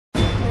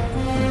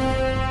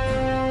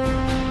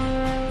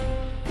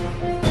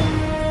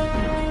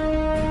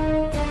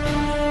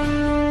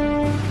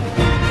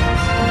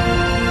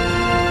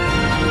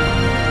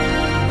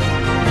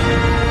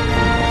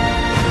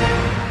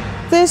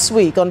This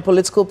week on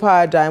Political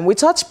Paradigm, we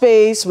touch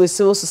base with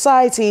civil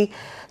society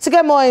to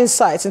get more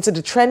insights into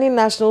the trending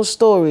national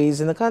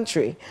stories in the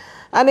country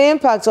and the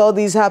impact all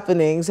these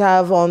happenings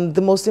have on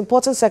the most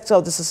important sector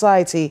of the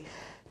society,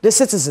 the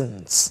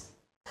citizens.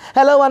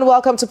 Hello and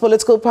welcome to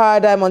Political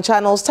Paradigm on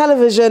Channels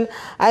Television.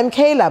 I'm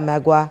Kayla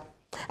Magwa.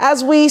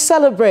 As we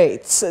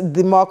celebrate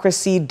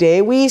Democracy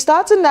Day, we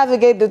start to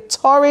navigate the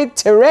torrid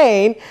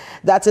terrain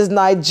that is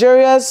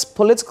Nigeria's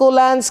political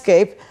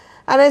landscape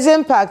and its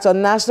impact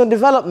on national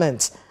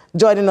development.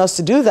 Joining us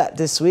to do that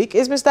this week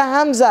is Mr.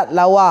 Hamzat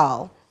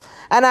Lawal,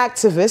 an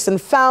activist and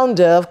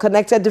founder of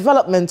Connected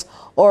Development,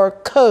 or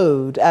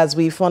CODE, as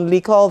we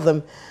fondly call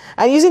them.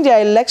 And using their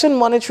election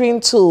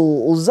monitoring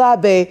tool,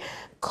 Uzabe,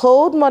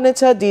 CODE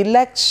monitored the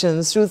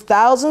elections through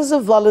thousands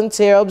of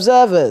volunteer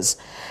observers,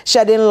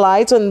 shedding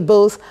light on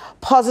both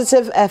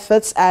positive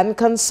efforts and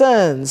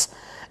concerns.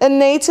 A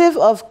native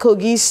of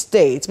Kogi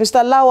State,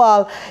 Mr.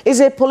 Lawal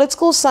is a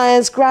political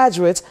science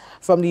graduate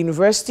from the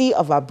University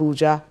of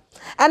Abuja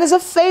and is a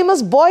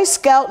famous Boy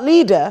Scout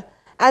leader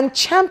and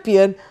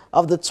champion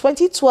of the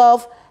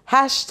 2012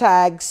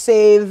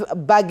 #Save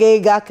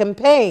Bagega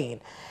campaign,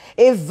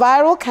 a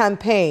viral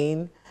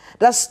campaign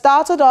that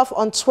started off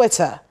on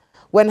Twitter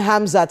when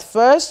Hamzat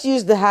first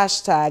used the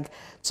hashtag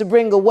to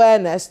bring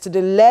awareness to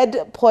the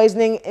lead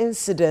poisoning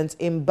incident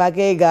in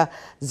Bagega,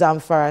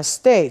 Zamfara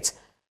State,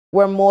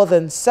 where more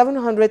than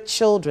 700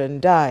 children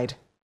died.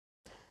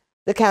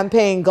 The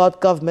campaign got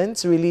government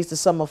to release the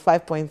sum of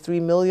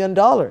 $5.3 million,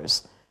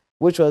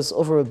 which was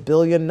over ₦1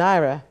 billion,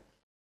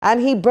 and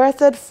he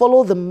birthed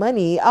Follow the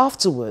Money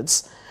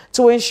afterwards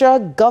to ensure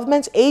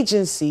government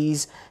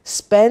agencies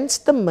spent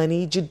the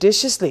money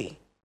judiciously.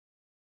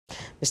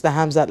 Mr.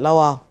 Hamzat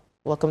Lawal,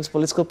 welcome to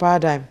Political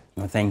Paradigm.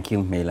 Well, thank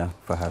you, Mela,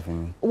 for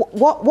having me.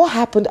 What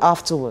happened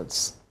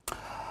afterwards?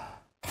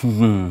 I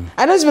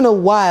know it's been a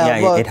while.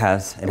 Yeah, but it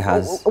has. It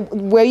has.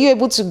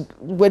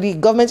 Were the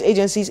government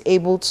agencies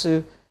able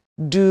to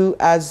do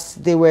as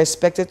they were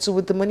expected to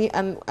with the money?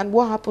 And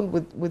what happened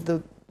with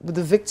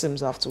the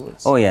victims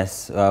afterwards? Oh,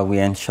 yes. We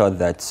ensured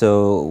that.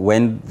 So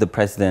when the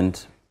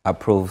president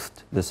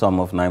approved the sum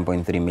of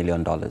 $9.3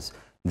 million,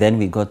 then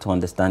we got to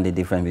understand the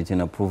difference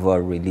between approval,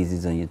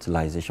 releases, and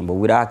utilization. But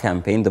with our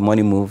campaign, the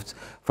money moved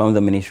from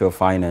the Ministry of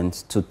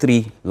Finance to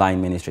 3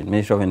 line ministries: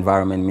 Ministry of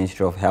Environment,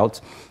 Ministry of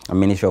Health, and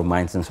Ministry of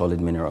Mines and Solid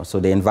Minerals. So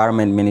the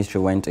Environment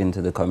Ministry went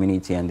into the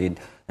community and did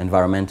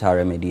environmental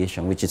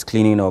remediation, which is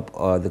cleaning up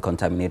the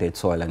contaminated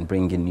soil and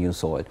bringing new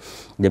soil.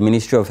 The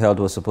Ministry of Health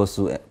was supposed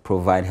to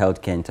provide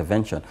healthcare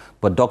intervention,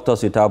 but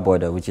Doctors Without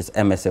Borders, which is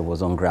MSF,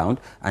 was on ground,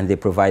 and they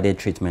provided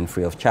treatment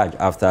free of charge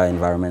after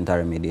environmental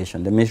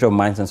remediation. The Ministry of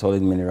Mines and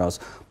Solid Minerals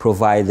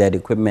provided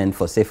equipment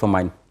for safer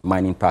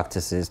mining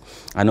practices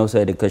and also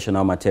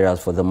educational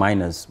materials for the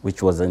miners,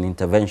 which was an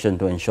intervention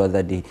to ensure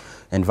that the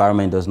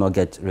environment does not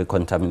get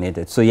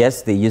recontaminated. So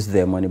yes, they used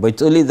their money, but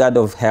it's only that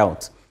of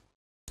health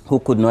who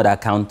could not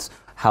account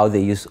how they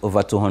used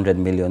over $200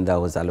 million that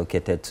was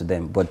allocated to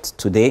them. But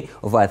today,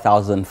 over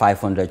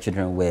 1,500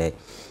 children were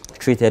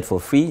treated for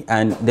free.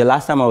 And the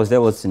last time I was there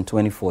was in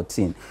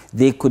 2014.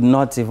 They could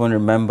not even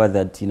remember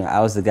that, I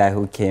was the guy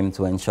who came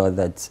to ensure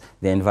that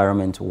the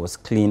environment was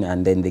clean,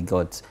 and then they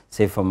got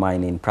safer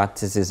mining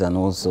practices and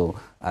also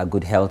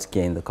good health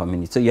care in the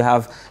community. So you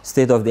have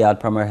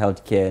state-of-the-art primary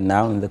health care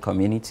now in the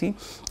community.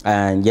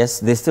 And yes,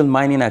 there's still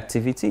mining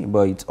activity,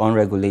 but it's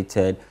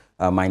unregulated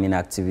mining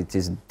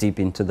activities deep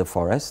into the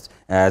forest.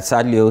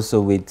 Sadly,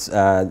 also with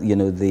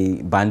the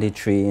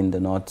banditry in the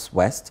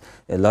northwest,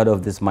 a lot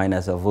of these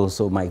miners have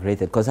also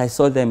migrated, because I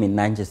saw them in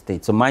Niger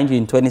State. So mind you,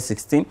 in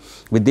 2016,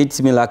 we did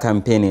similar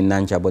campaign in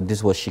Niger, but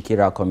this was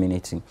Shikira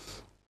community.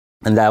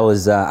 And that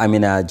was,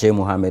 J.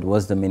 Mohammed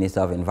was the Minister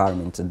of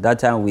Environment. At that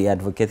time, we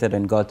advocated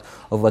and got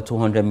over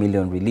 200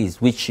 million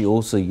released, which she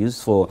also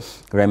used for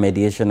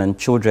remediation, and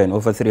children,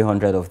 over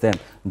 300 of them,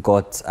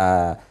 got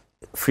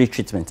free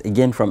treatment,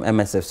 again from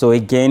MSF. So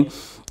again,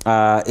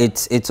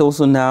 it's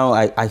also now,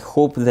 I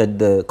hope that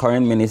the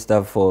current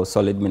Minister for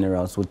Solid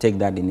Minerals will take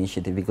that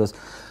initiative, because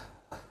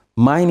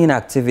mining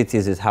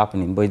activities is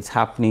happening, but it's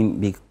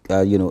happening,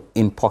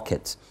 in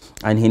pockets.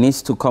 And he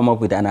needs to come up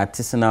with an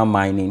artisanal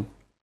mining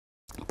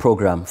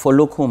program for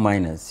local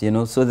miners,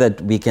 so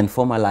that we can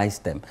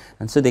formalize them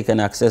and so they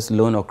can access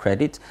loan or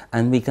credit,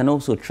 and we can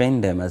also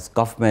train them as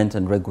government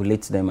and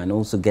regulate them and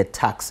also get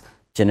tax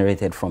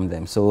generated from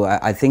them. So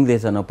I think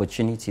there's an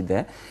opportunity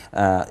there,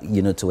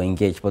 to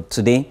engage. But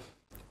today,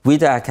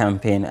 with our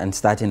campaign and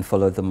starting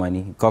Follow the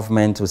Money,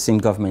 we've seen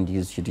government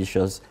use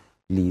judiciously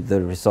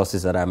the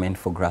resources that are meant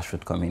for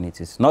grassroots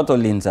communities, not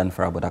only in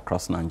Zamfara, but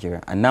across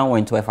Nigeria. And now we're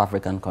in 12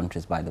 African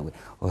countries, by the way.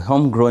 A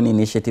homegrown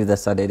initiative that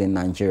started in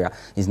Nigeria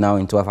is now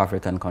in 12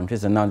 African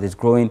countries. And now there's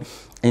growing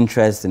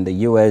interest in the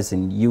US,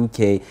 in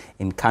UK,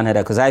 in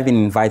Canada, because I've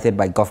been invited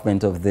by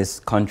government of these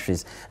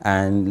countries.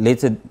 And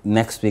later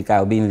next week,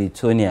 I'll be in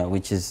Lithuania,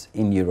 which is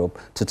in Europe,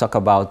 to talk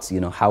about,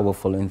 how we're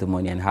following the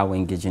money and how we're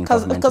engaging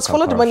government. Because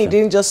Follow the Money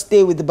didn't just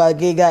stay with the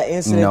Bagega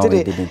incident, did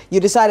it? Didn't. You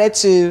decided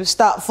to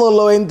start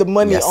following the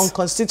money on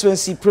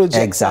constituency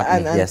projects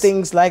and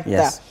things like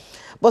that.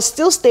 but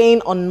still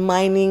staying on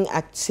mining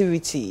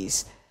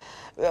activities.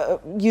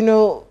 You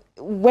know,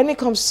 when it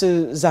comes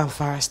to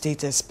Zamfara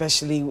State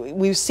especially,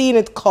 we've seen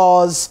it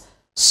cause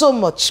so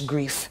much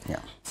grief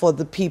for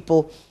the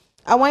people.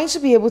 I want you to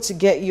be able to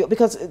get you,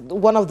 because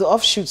one of the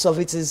offshoots of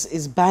it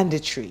is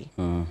banditry.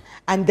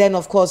 And then,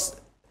 of course,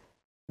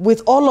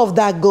 with all of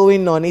that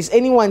going on, is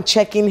anyone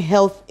checking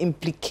health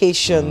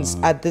implications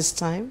at this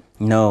time?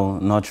 No,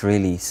 not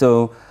really.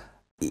 So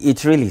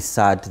it's really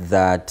sad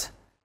that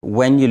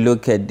when you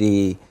look at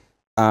the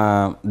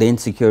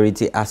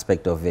insecurity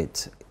aspect of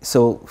it.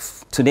 So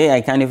today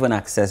I can't even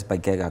access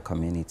Bagega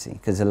community,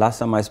 because the last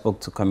time I spoke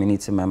to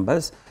community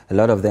members, a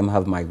lot of them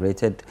have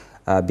migrated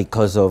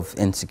because of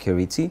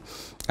insecurity.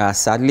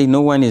 Sadly,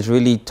 no one is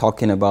really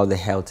talking about the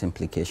health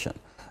implication.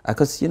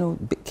 Because, you know,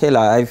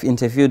 Kayla, I've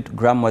interviewed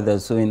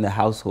grandmothers who in the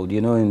household, you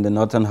know, in the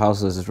northern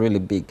households, it's really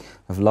big.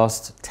 I've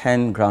lost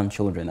 10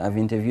 grandchildren. I've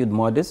interviewed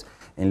mothers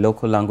in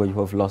local language who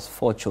have lost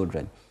 4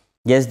 children.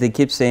 Yes, they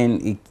keep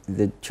saying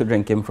the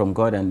children came from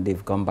God and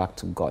they've gone back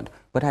to God.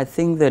 But I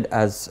think that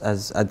as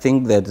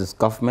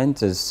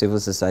government, as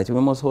civil society,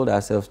 we must hold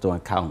ourselves to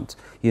account.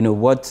 You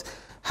know,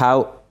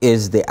 how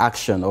is the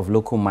action of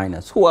local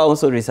miners who are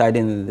also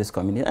residing in this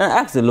community? And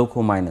ask the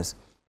local miners,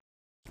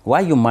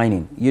 why are you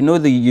mining? You know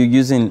that you're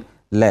using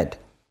lead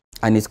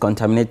and it's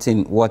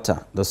contaminating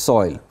water, the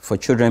soil, for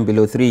children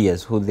below 3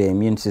 years who their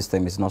immune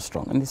system is not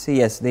strong. And they say,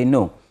 yes, they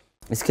know.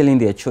 It's killing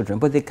their children,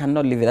 but they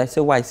cannot leave it. I say,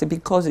 why? I say,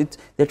 because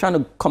they're trying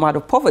to come out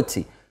of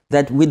poverty.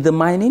 That with the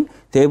mining,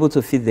 they're able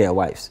to feed their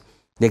wives.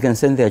 They can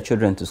send their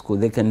children to school.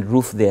 They can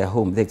roof their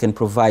home. They can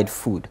provide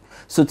food.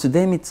 So to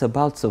them, it's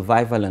about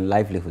survival and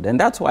livelihood. And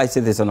that's why I say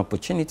there's an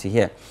opportunity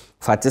here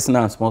for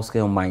artisanal and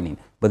small-scale mining.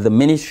 But the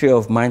Ministry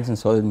of Mines and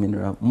Solid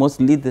Mineral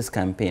must lead this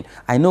campaign.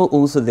 I know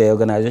also the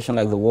organization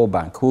like the World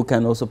Bank, who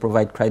can also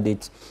provide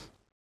credit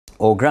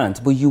or grants,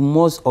 but you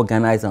must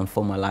organize and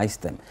formalize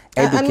them.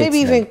 And maybe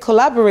even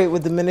collaborate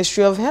with the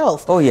Ministry of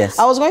Health. Oh, yes.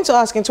 I was going to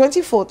ask, in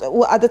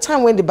 2014, at the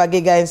time when the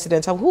Bagega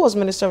incident happened, who was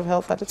Minister of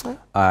Health at the time?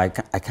 I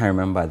can't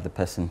remember the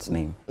person's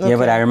name. Okay. Yeah,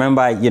 but I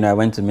remember, you know, I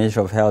went to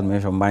Ministry of Health,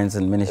 Ministry of Mines,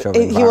 and Ministry of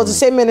Environment. He was the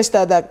same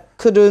minister that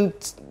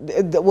couldn't,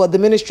 well, the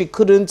ministry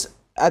couldn't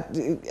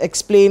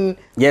explain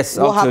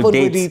what happened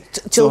with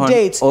the, till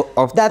date,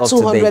 that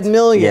 200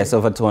 million. Yes,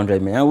 over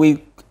 200 million. And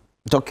we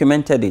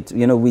documented it.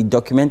 You know, we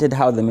documented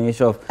how the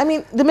Ministry of... I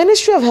mean, the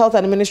Ministry of Health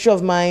and the Ministry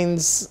of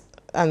Mines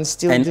and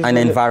Steel... And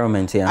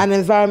Environment, yeah. And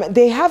Environment,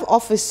 they have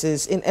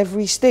offices in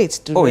every state,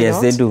 do they not? Oh, yes,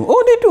 they do.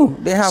 Oh, they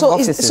do. They have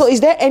offices. So is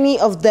there any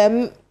of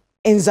them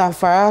in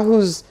Zamfara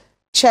who's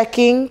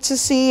checking to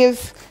see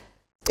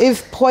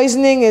if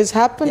poisoning is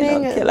happening? You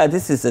know, Kayla,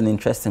 this is an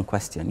interesting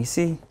question. You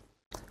see,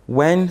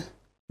 when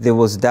there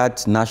was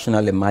that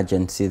national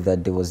emergency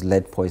that there was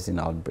lead poison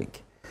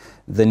outbreak,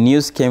 the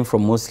news came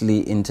from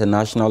mostly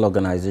international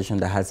organization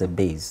that has a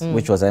base,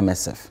 which was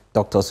MSF,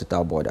 Doctors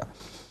Without Borders.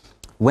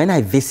 When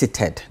I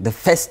visited, the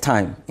first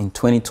time in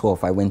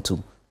 2012, I went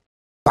to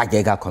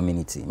Bagega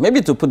community.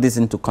 Maybe to put this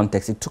into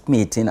context, it took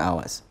me 18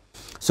 hours.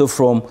 So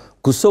from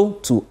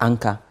Gusau to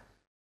Anka,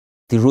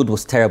 the road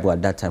was terrible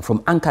at that time. From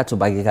Anka to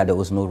Bagega, there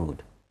was no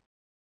road.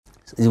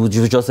 It was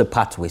just a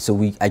pathway.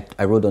 So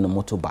I rode on a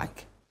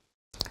motorbike.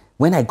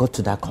 When I got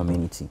to that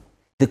community,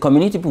 the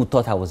community people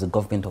thought I was a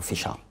government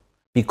official.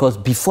 Because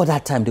before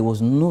that time, there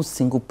was no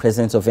single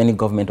presence of any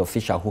government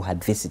official who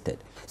had visited.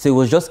 So it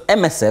was just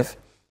MSF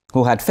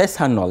who had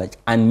first-hand knowledge,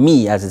 and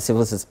me as a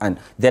civil citizen. And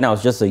then I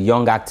was just a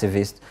young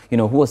activist, you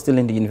know, who was still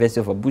in the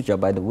University of Abuja,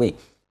 by the way,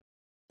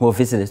 who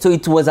visited. So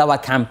it was our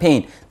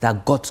campaign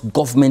that got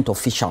government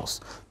officials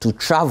to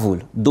travel,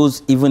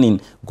 those even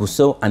in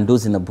Gusau and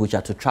those in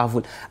Abuja, to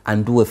travel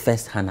and do a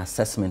first-hand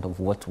assessment of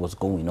what was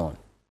going on.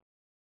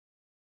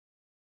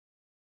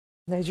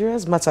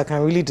 Nigeria's matter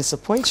can really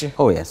disappoint you.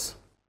 Oh, yes.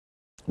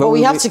 But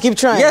we have to keep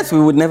trying. Yes, we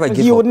would never give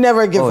up. You would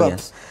never give up.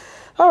 Yes.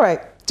 All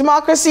right.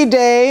 Democracy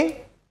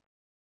Day.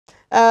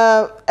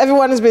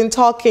 Everyone has been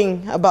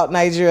talking about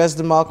Nigeria's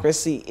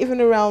democracy,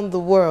 even around the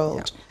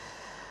world.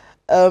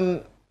 Yeah.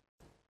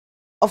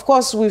 Of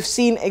course, we've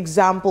seen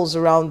examples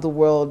around the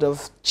world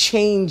of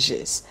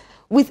changes.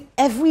 With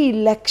every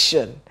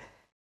election,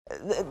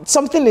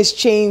 something is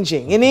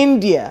changing. In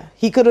India,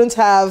 he couldn't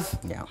have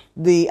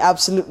the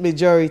absolute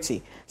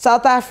majority.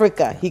 South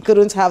Africa, he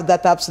couldn't have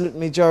that absolute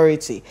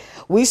majority.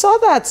 We saw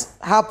that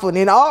happen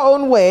in our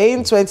own way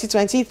in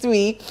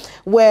 2023,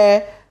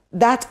 where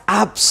that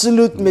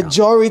absolute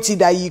majority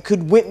that you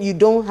could win, you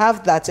don't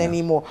have that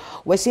anymore.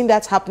 We're seeing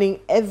that happening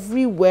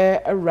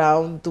everywhere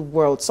around the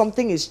world.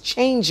 Something is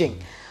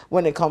changing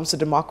when it comes to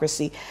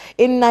democracy.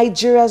 In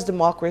Nigeria's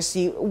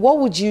democracy, what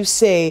would you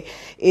say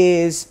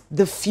is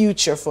the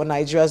future for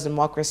Nigeria's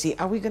democracy?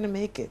 Are we going to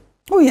make it?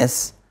 Oh,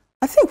 yes.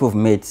 I think we've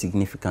made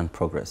significant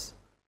progress.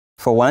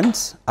 For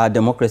once, our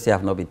democracy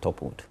have not been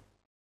toppled.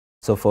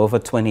 So for over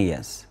 20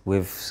 years,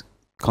 we've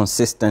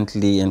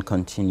consistently and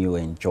continue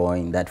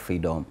enjoying that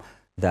freedom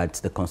that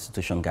the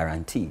Constitution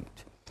guaranteed.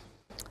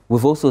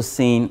 We've also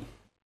seen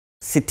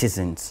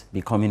citizens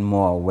becoming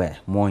more aware,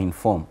 more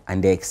informed,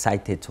 and they're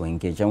excited to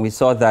engage. And we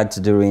saw that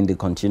during the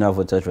continual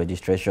voters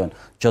registration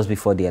just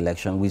before the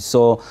election. We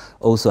saw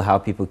also how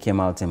people came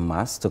out in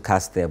mass to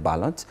cast their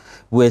ballots.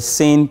 We're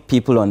seeing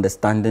people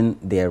understanding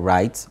their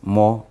rights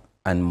more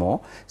and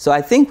more. So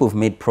I think we've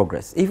made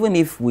progress, even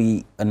if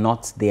we are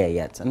not there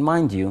yet. And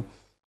mind you,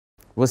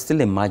 we're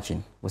still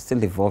emerging, we're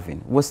still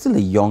evolving, we're still a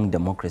young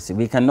democracy.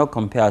 We cannot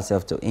compare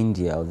ourselves to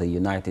India or the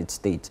United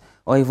States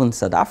or even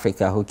South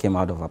Africa, who came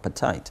out of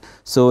apartheid.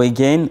 So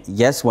again,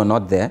 yes, we're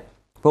not there,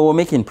 but we're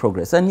making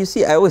progress. And you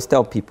see, I always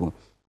tell people,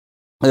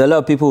 a lot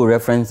of people will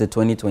reference the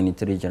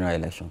 2023 general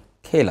election.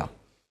 Kayla,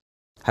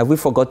 have we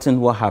forgotten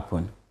what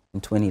happened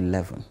in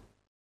 2011?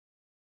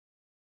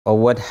 Or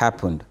what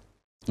happened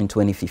in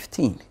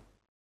 2015?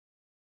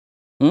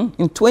 In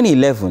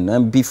 2011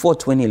 and before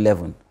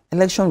 2011,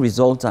 election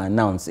results are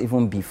announced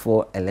even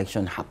before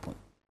election happened.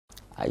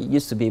 I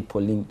used to be a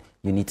polling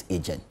unit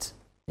agent.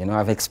 You know,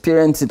 I've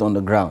experienced it on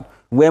the ground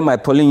where my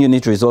polling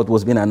unit result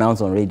was being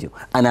announced on radio,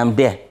 and I'm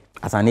there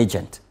as an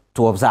agent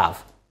to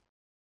observe.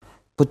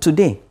 But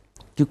today,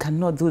 you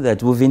cannot do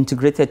that. We've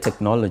integrated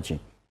technology.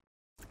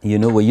 You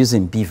know, we're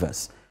using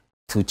beavers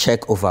to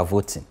check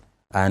overvoting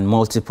and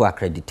multiple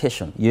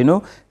accreditation, you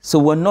know. So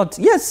we're not,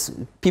 yes,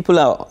 people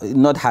are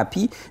not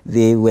happy.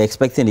 They were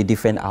expecting a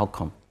different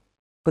outcome.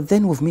 But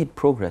then we've made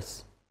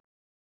progress.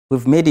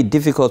 We've made it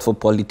difficult for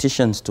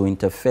politicians to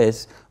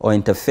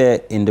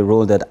interfere in the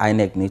role that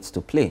INEC needs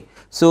to play.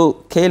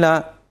 So,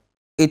 Kayla,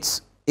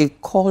 it's a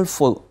call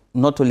for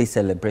not only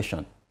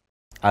celebration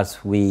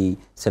as we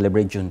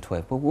celebrate June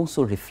 12th, but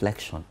also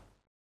reflection.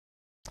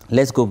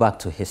 Let's go back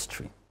to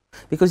history.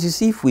 Because you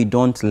see, if we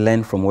don't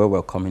learn from where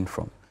we're coming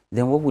from,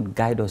 then what would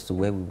guide us to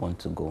where we want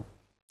to go?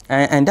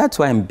 And that's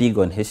why I'm big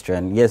on history.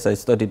 And yes, I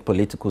studied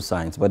political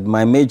science, but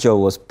my major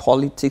was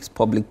politics,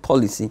 public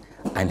policy,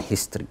 and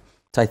history.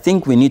 So I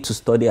think we need to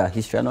study our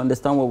history and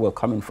understand where we're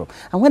coming from.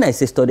 And when I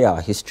say study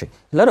our history,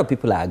 a lot of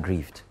people are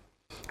aggrieved.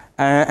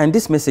 And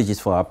this message is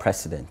for our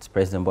president,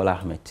 President Bola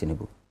Ahmed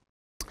Tinubu.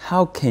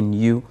 How can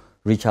you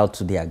reach out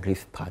to the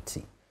aggrieved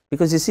party?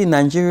 Because you see,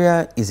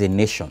 Nigeria is a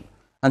nation,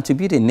 and to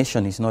build a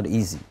nation is not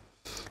easy.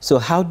 So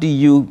how do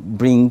you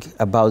bring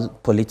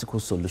about political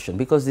solution?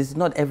 Because it's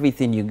not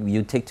everything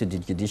you take to the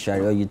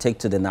judiciary or you take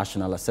to the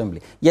National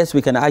Assembly. Yes,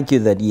 we can argue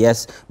that,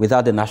 yes,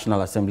 without the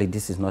National Assembly,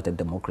 this is not a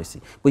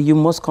democracy. But you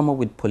must come up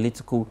with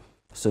political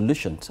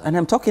solutions. And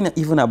I'm talking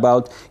even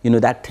about, you know,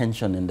 that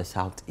tension in the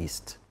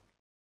Southeast.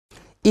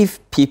 If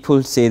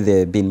people say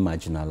they're being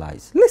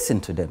marginalized,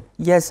 listen to them.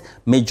 Yes,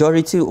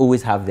 majority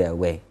always have their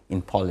way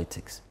in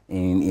politics,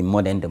 in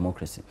modern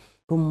democracy.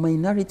 But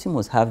minority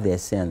must have their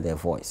say and their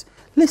voice.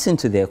 Listen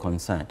to their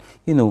concern.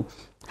 You know,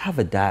 have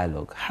a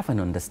dialogue, have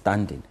an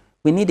understanding.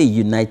 We need a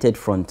united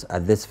front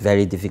at this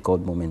very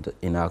difficult moment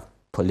in our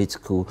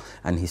political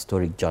and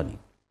historic journey.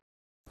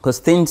 Because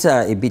things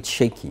are a bit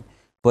shaky.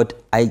 But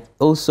I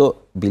also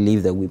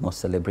believe that we must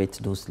celebrate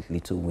those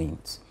little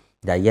wins.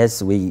 That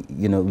yes,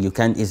 you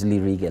can't easily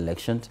rig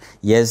elections.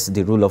 Yes,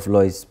 the rule of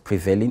law is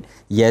prevailing.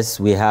 Yes,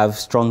 we have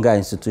stronger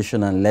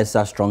institutions and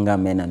lesser stronger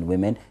men and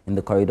women in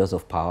the corridors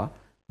of power.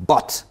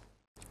 But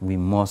we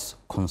must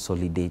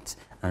consolidate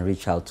and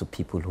reach out to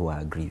people who are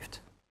aggrieved.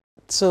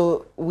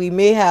 So we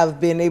may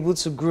have been able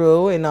to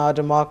grow in our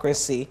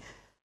democracy,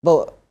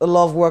 but a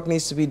lot of work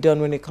needs to be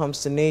done when it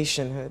comes to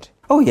nationhood.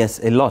 Oh, yes,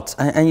 a lot.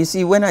 And you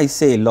see, when I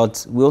say a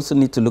lot, we also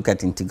need to look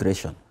at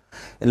integration.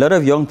 A lot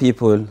of young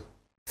people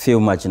feel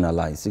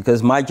marginalized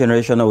because my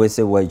generation always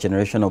say we're a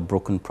generation of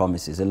broken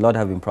promises. A lot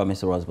have been promised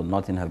to us, but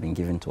nothing have been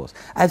given to us.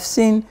 I've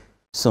seen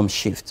some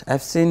shift.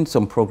 I've seen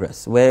some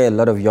progress where a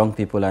lot of young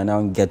people are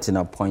now getting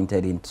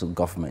appointed into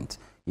government.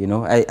 You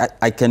know,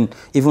 I can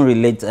even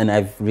relate, and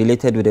I've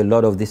related with a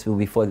lot of these people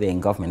before they're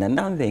in government, and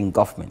now they're in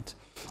government.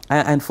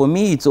 And for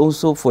me, it's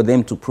also for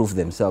them to prove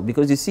themselves.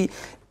 Because you see,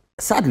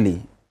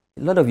 sadly,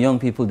 a lot of young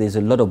people, there's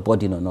a lot of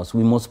burden on us.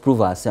 We must prove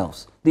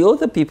ourselves. The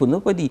older people,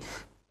 nobody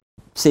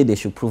say they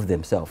should prove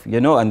themselves, you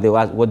know, and they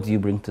ask, what do you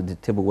bring to the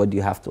table? What do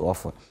you have to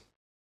offer?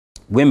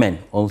 Women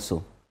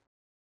also.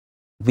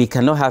 We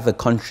cannot have a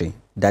country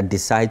that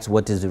decides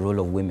what is the role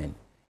of women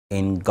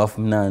in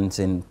governance,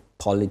 in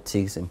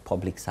politics, and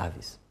public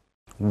service.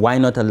 Why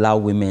not allow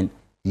women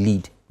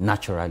lead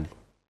naturally,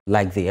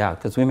 like they are?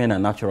 Because women are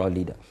natural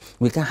leaders.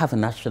 We can have a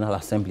National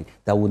Assembly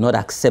that will not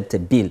accept a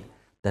bill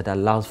that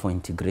allows for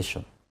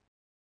integration.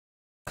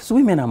 Because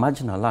women are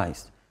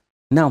marginalized.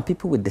 Now,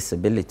 people with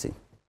disability.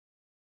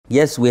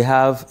 Yes, we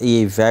have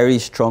a very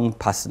strong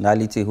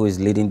personality who is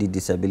leading the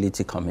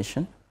Disability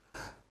Commission,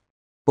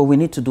 but we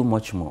need to do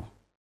much more.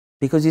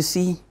 Because you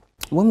see,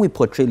 when we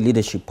portray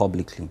leadership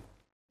publicly,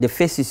 the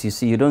faces you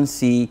see, you don't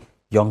see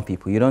young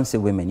people, you don't see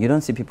women, you don't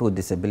see people with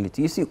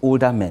disability, you see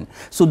older men.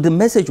 So the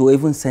message we're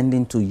even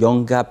sending to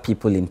younger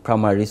people in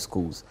primary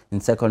schools, in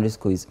secondary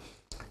schools,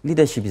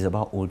 leadership is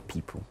about old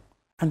people.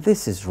 And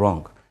this is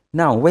wrong.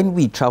 Now, when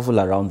we travel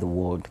around the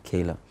world,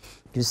 Kayla,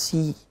 you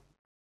see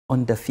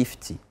under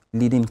 50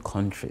 leading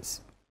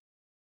countries.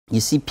 You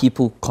see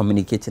people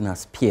communicating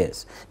as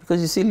peers. Because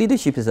you see,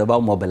 leadership is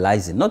about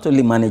mobilizing, not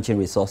only managing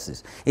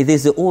resources. It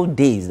is the old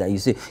days that you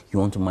say, you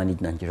want to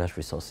manage Nigeria's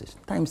resources.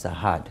 Times are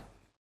hard.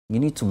 You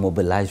need to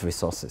mobilize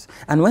resources.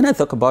 And when I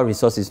talk about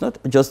resources, it's not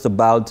just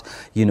about,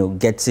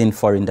 getting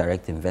foreign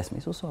direct investment.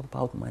 It's also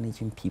about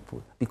managing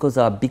people. Because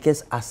our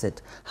biggest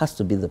asset has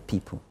to be the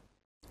people.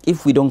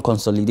 If we don't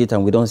consolidate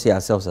and we don't see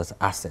ourselves as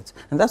assets.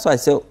 And that's why I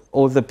say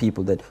all the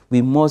people that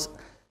we must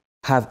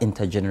have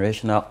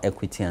intergenerational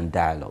equity and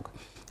dialogue.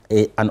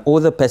 An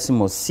older person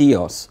must see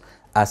us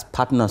as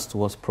partners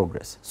towards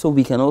progress. So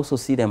we can also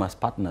see them as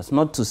partners,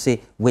 not to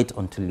say, wait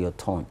until your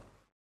turn.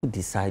 Who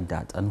decide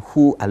that? And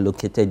who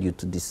allocated you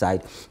to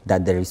decide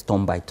that there is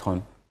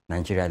turn-by-turn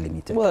Nigeria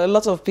Limited? Well, a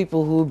lot of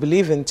people who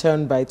believe in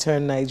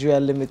turn-by-turn Nigeria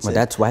Limited well,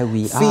 that's why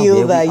we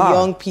feel that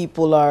young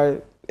people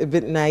are a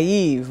bit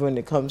naive when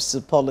it comes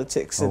to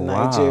politics in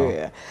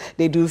Nigeria.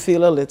 They do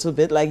feel a little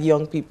bit like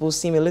young people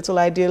seem a little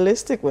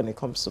idealistic when it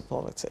comes to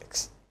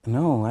politics.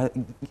 No,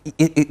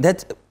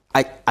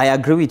 I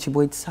agree with you, but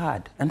it's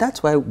sad. And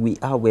that's why we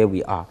are where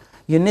we are.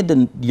 You need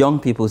the young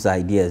people's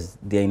ideas,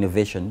 their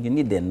innovation. You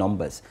need their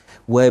numbers.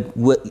 We're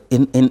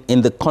in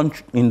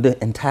the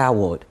entire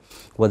world,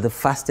 we're the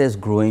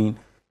fastest growing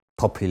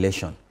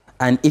population.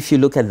 And if you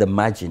look at the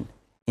margin,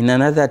 in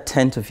another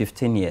 10 to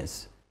 15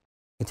 years,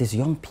 it is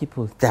young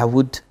people that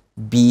would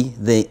be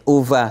the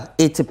over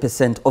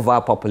 80% of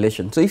our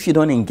population. So if you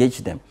don't engage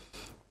them,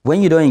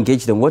 when you don't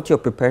engage them, what you're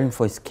preparing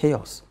for is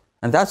chaos.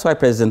 And that's why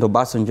President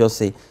Obasanjo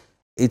said,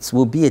 it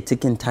will be a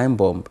ticking time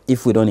bomb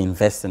if we don't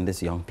invest in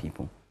these young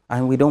people.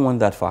 And we don't want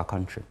that for our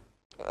country.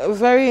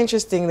 Very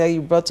interesting that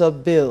you brought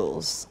up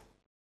bills.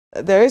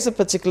 There is a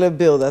particular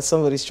bill that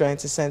somebody's trying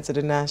to send to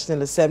the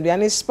National Assembly,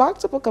 and it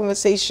sparked up a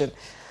conversation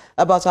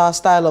about our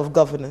style of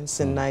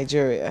governance in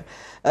Nigeria.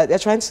 They're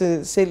trying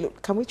to say,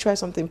 look, can we try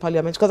something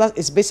parliamentary? Because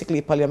it's basically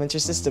a parliamentary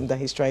system that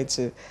he's trying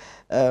to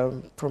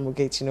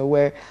promulgate,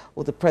 where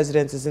the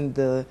president isn't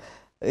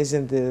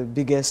the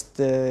biggest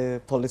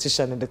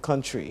politician in the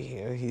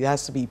country. He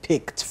has to be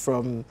picked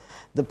from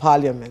the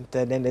parliament,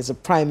 and then there's a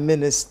prime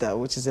minister,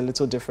 which is a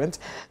little different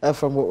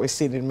from what we're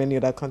seeing in many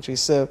other countries.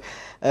 So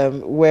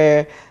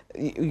where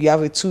you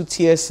have a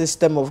two-tier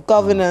system of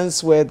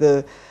governance where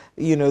the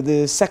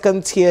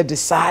second tier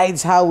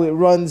decides how it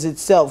runs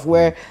itself,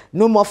 where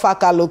no more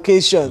FAC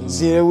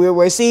allocations.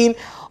 We're seeing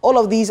all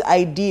of these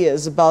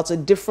ideas about a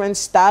different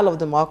style of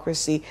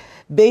democracy,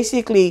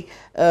 basically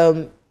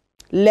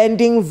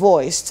lending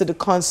voice to the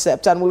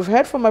concept. And we've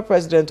heard from our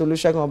president,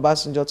 Olusegun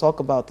Obasanjo,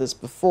 talk about this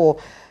before.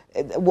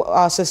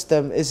 Our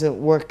system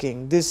isn't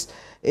working.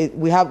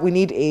 We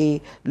need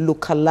a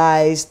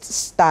localized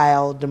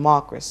style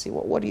democracy.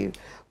 What do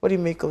you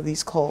make of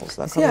these calls?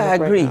 Yeah, I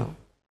agree. Right,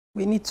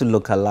 we need to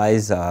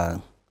localize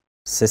our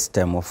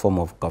system or form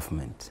of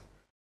government.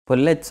 But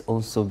let's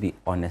also be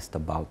honest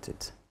about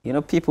it.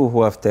 People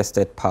who have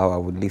tested power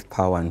would leave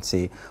power and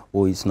say,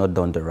 oh, it's not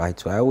done the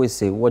right way. I always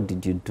say, what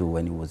did you do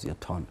when it was your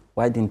turn?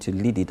 Why didn't you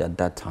lead it at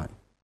that time?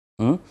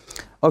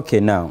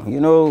 Okay, now,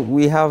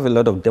 we have a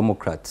lot of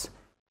Democrats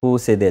who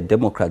say they're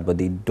Democrat, but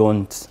they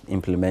don't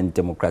implement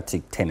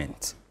democratic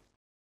tenets.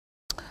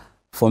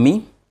 For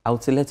me, I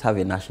would say let's have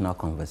a national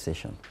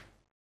conversation.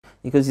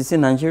 Because you see,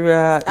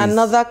 Nigeria is...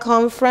 Another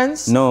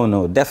conference?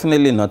 No,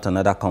 definitely not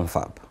another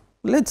confab.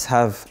 Let's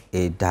have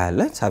a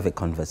dialogue, let's have a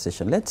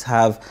conversation. Let's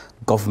have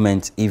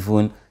government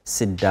even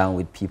sit down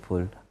with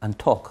people and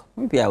talk.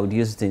 Maybe I would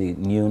use the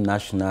new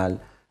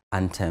national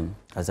anthem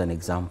as an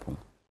example.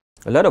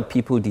 A lot of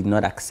people did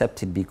not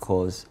accept it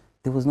because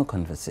there was no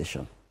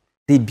conversation.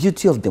 The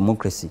beauty of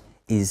democracy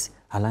is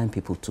allowing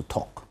people to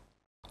talk.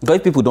 Because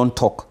if people don't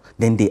talk,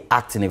 then they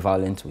act in a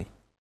violent way.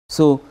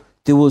 So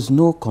there was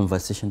no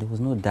conversation, there was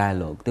no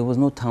dialogue, there was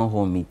no town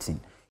hall meeting.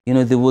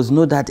 There was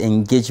no that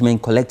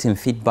engagement, collecting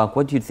feedback.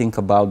 What do you think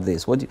about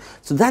this?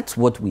 So that's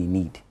what we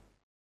need.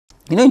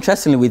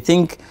 Interestingly, we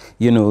think,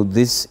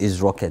 this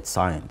is rocket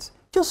science.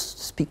 Just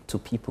speak to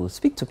people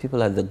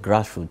at the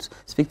grassroots,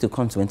 speak to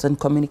constituents and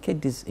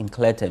communicate this in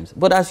clear terms.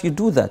 But as you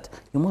do that,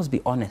 you must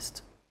be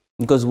honest.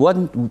 Because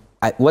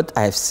what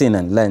I've seen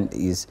and learned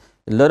is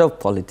a lot of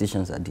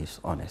politicians are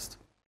dishonest.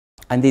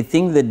 And they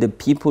think that the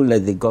people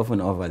that they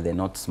govern over, they're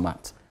not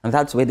smart. And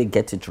that's where they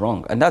get it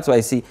wrong. And that's why I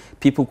see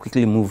people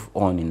quickly move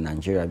on in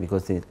Nigeria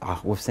because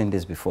we've seen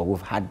this before,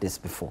 we've had this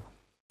before.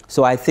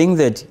 So I think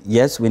that,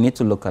 yes, we need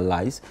to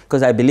localize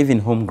because I believe in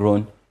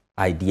homegrown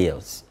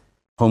ideas,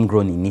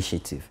 homegrown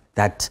initiative,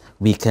 that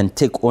we can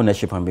take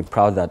ownership and be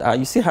proud that,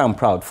 you see how I'm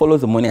proud, follow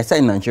the money. I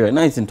started in Nigeria,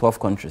 now it's in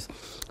 12 countries.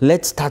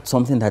 Let's start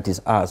something that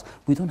is ours.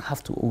 We don't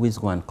have to always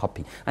go and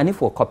copy. And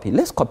if we're copying,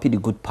 let's copy the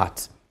good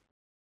parts.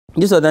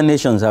 These other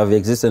nations have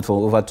existed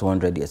for over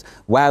 200 years.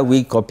 Why are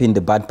we copying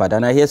the bad part?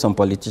 And I hear some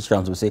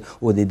politicians who say,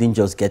 oh, they didn't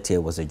just get here,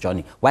 it was a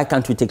journey. Why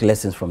can't we take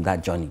lessons from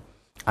that journey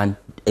and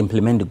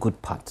implement the good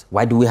part?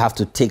 Why do we have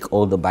to take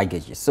all the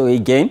baggages? So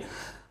again,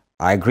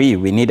 I agree,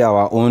 we need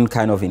our own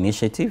kind of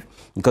initiative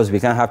because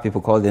we can't have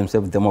people call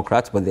themselves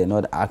Democrats, but they're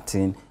not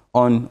acting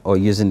on or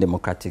using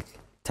democratic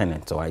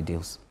tenets or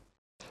ideals.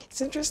 It's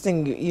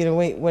interesting, you know,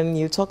 when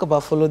you talk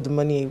about follow the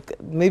money,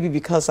 maybe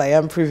because I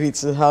am privy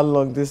to how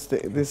long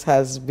this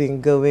has been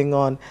going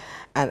on,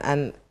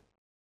 and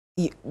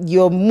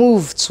your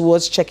move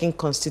towards checking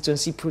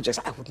constituency projects,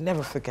 I would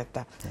never forget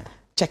that. Yeah.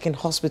 Checking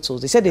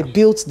hospitals. They said they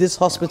built this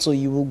hospital,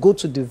 you will go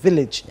to the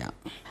village. Yeah.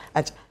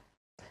 And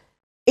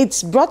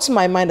it's brought to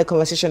my mind a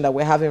conversation that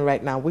we're having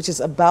right now, which is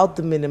about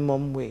the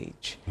minimum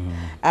wage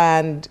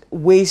and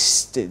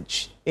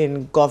wastage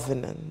in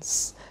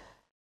governance.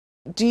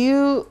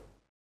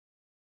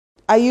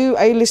 Are you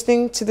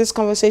listening to this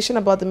conversation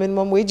about the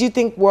minimum wage? Do you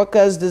think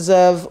workers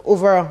deserve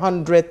over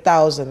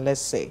 100,000,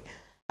 let's say,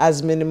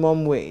 as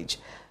minimum wage?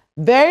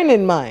 Bearing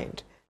in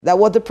mind that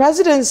what the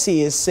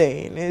presidency is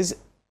saying is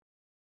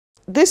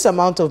this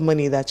amount of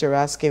money that you're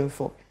asking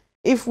for,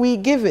 if we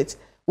give it,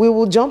 we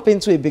will jump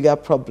into a bigger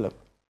problem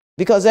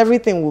because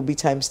everything will be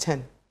times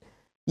 10.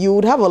 You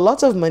would have a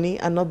lot of money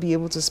and not be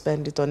able to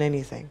spend it on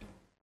anything.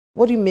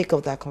 What do you make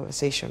of that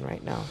conversation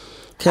right now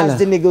as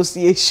the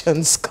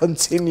negotiations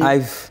continue?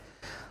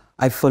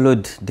 I've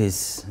followed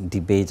this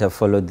debate, I've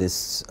followed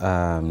this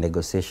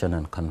negotiation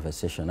and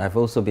conversation. I've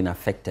also been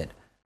affected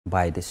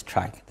by the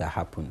strike that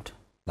happened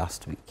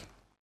last week.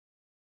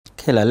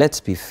 Kayla, let's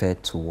be fair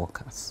to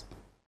workers.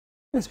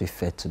 Let's be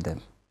fair to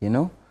them, you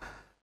know?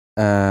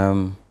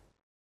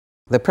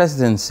 The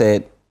president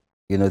said,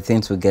 you know,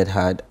 things will get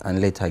hard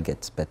and later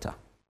gets better.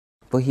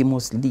 But he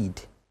must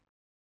lead.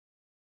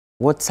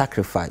 What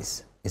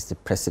sacrifice is the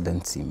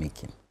presidency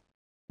making?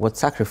 What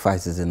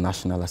sacrifice is the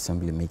National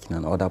Assembly making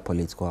and other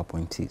political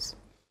appointees?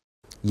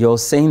 You're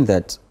saying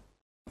that,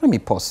 let me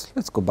pause,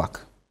 let's go back.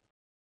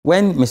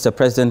 When Mr.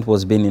 President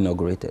was being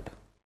inaugurated,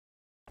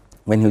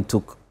 when he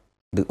took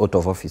the oath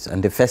of office,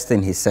 and the first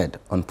thing he said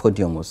on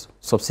podium was,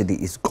 subsidy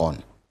is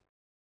gone.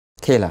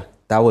 Kayla,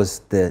 that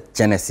was the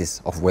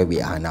genesis of where we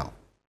are now.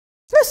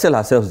 Let's tell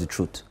ourselves the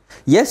truth.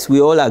 Yes,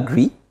 we all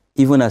agree,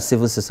 even as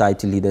civil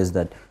society leaders,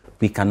 that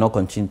we cannot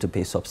continue to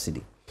pay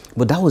subsidy.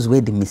 But that was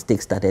where the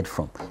mistake started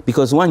from.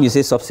 Because when you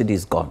say subsidy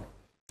is gone,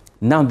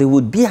 now there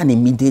would be an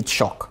immediate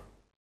shock.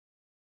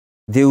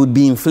 There would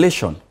be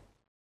inflation.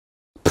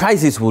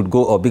 Prices would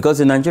go up because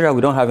in Nigeria,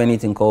 we don't have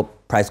anything called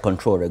price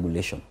control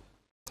regulation.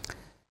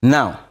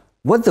 Now,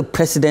 what the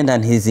president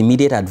and his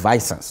immediate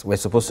advisors were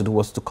supposed to do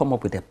was to come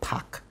up with a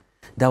pack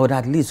that would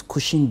at least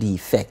cushion the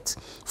effect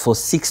for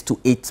 6 to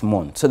 8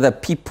 months so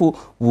that people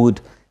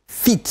would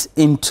fit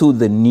into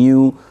the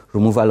new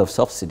removal of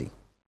subsidy.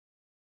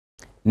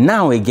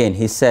 Now again,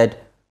 he said,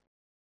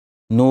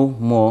 no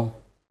more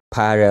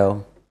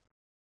parallel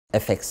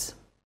FX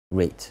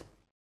rate.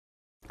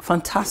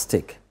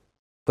 Fantastic.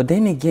 But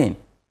then again,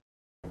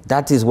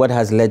 that is what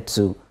has led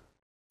to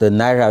the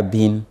Naira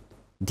being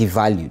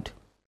devalued.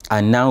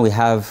 And now we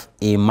have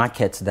a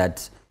market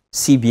that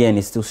CBN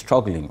is still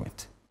struggling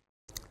with.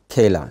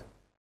 Kayla,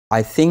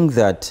 I think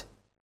that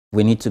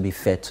we need to be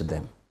fair to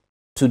them.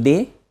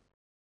 Today,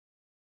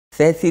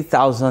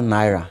 30,000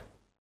 Naira,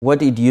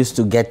 what it used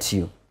to get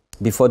you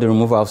before the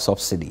removal of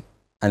subsidy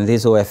and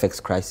this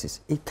OFX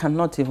crisis, it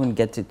cannot even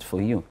get it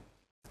for you.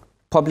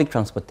 Public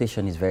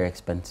transportation is very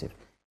expensive.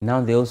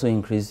 Now they also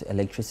increase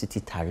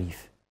electricity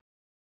tariff.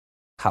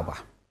 Haba.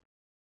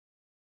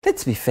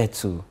 Let's be fair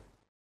to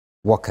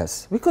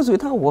workers, because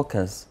without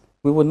workers,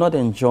 we would not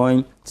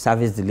enjoy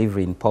service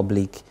delivery in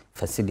public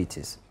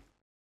facilities.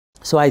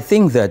 So I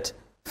think that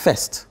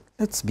first,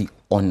 let's be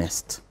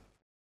honest.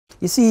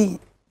 You see,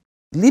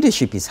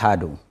 leadership is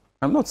hard.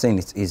 I'm not saying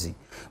it's easy,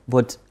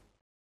 but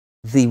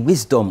the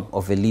wisdom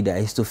of a leader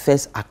is to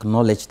first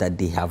acknowledge that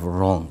they have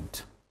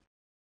wronged.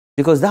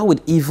 Because that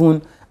would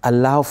even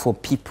allow for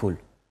people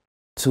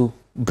to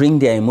bring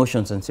their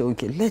emotions and say,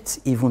 okay, let's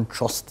even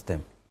trust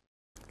them,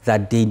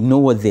 that they know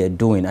what they're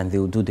doing and they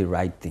will do the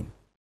right thing.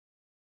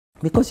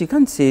 Because you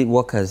can't say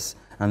workers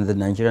and the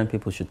Nigerian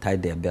people should tie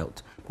their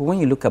belt. But when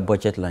you look at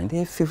budget line,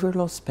 they're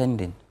frivolous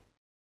spending.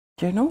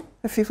 Do you know?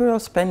 A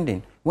frivolous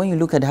spending. When you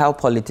look at how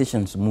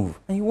politicians move,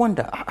 and you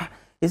wonder,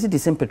 is it the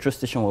same petrol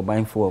station we're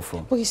buying fuel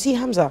from? Well, you see,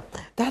 Hamza,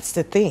 that's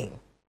the thing.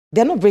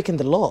 They're not breaking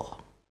the law.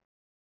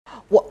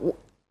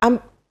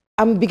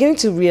 I'm beginning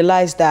to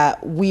realize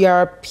that we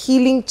are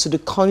appealing to the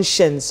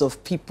conscience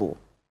of people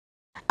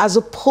as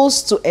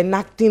opposed to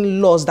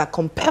enacting laws that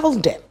compel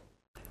them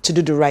to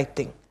do the right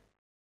thing.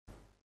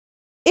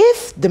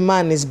 If the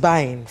man is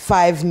buying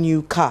 5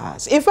 new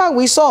cars, in fact,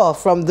 we saw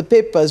from the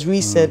papers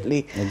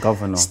recently,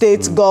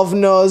 state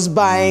governors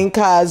buying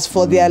cars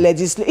for their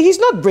legislation. He's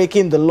not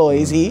breaking the law,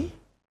 is he?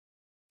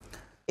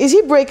 Is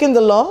he breaking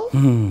the law?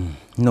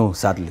 No,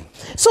 sadly.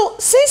 So,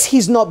 since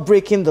he's not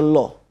breaking the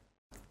law,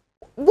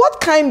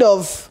 what kind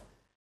of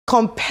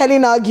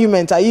compelling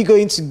argument are you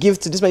going to give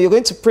to this man? You're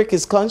going to prick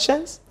his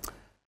conscience?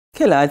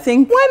 Kayla, I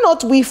think... Why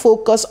not we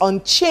focus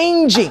on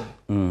changing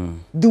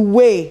the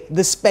way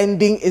the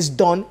spending is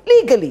done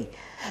legally?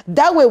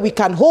 That way we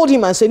can hold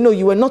him and say, no,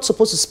 you were not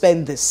supposed to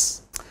spend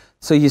this.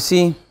 So you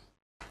see,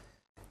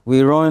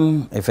 we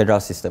run a federal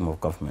system of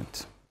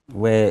government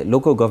where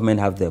local government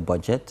have their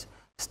budget,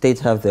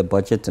 States have their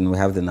budget and we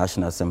have the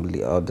National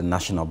Assembly, or the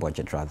national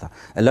budget rather.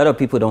 A lot of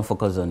people don't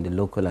focus on the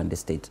local and the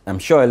state. I'm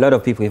sure a lot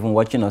of people even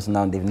watching us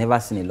now, they've never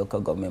seen a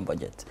local government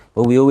budget.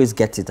 But we always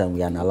get it and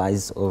we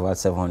analyze over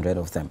 700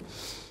 of them.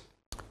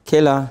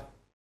 Kayla,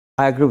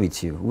 I agree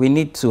with you. We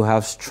need to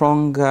have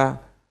stronger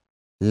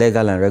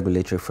legal and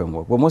regulatory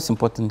framework, but most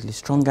importantly,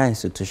 stronger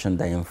institution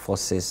that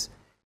enforces,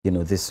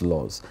 these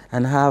laws,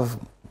 and have,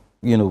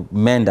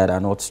 men that are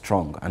not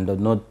strong and do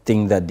not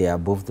think that they are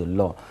above the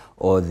law,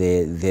 or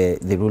the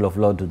rule of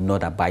law do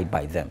not abide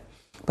by them.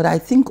 But I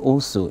think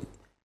also,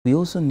 we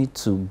also need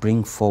to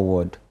bring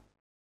forward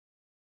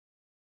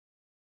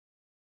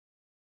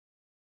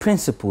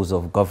principles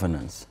of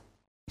governance.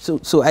 So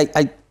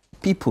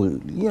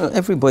people,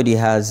 everybody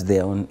has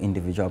their own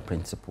individual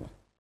principle,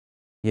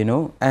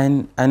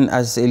 and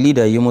as a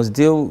leader, you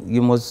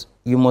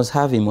must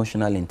have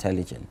emotional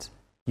intelligence.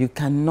 You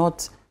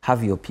cannot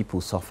have your people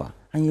suffer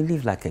and you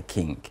live like a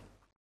king.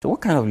 So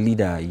what kind of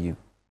leader are you?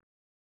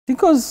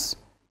 Because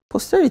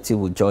posterity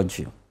will judge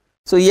you.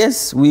 So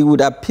yes, we would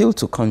appeal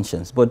to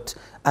conscience, but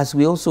as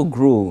we also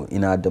grow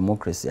in our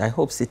democracy, I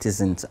hope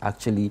citizens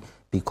actually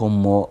become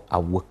more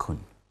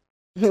awakened.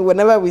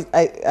 Whenever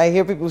I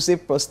hear people say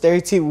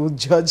posterity will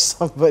judge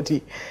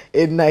somebody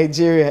in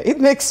Nigeria, it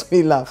makes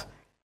me laugh.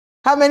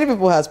 How many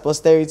people has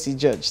posterity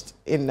judged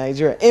in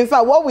Nigeria? In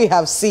fact, what we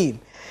have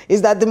seen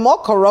is that the more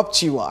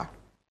corrupt you are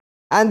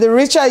and the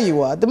richer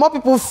you are, the more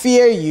people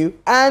fear you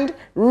and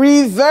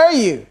revere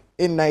you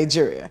in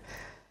Nigeria.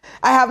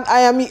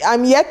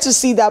 I'm yet to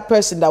see that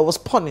person that was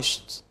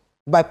punished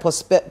by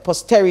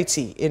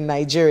posterity in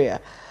Nigeria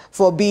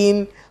for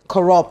being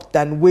corrupt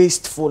and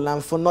wasteful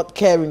and for not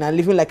caring and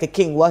living like a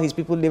king while his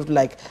people lived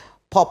like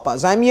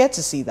paupers. I'm yet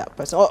to see that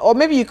person. Or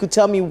maybe you could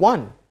tell me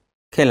one.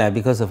 Kayla,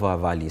 because of our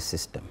value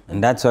system.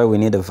 And that's why we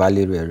need a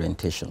value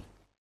reorientation.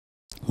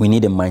 We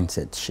need a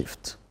mindset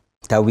shift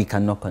that we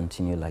cannot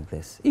continue like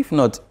this. If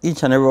not,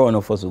 each and every one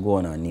of us will go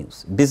on our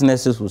knees.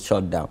 Businesses will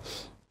shut down.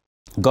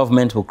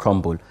 Government will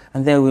crumble.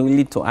 And then we will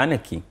lead to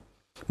anarchy.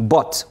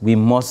 But we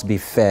must be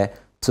fair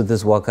to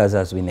these workers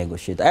as we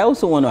negotiate. I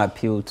also want to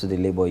appeal to the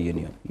labor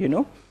union.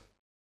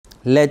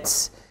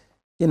 Let's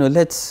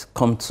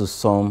come to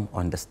some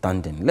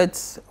understanding.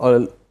 Let's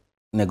all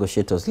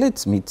negotiators,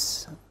 let's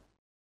meet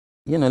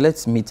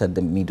at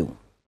the middle.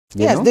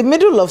 Yes, the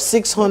middle of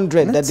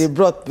 600 that they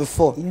brought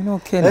before.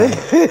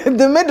 Kayla.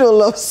 The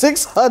middle of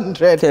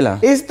 600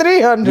 Kayla, is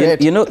 300.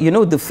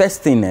 The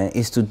first thing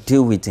is to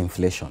deal with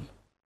inflation.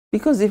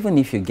 Because even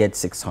if you get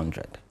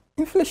 600,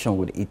 inflation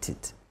would eat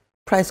it.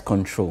 Price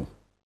control.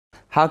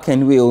 How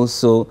can we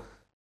also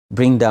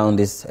bring down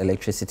this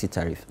electricity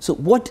tariff? So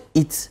what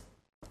eats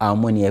our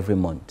money every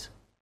month?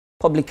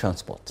 Public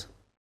transport,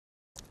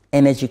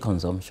 energy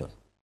consumption,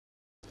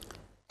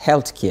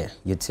 healthcare,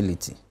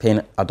 utility,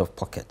 paying out of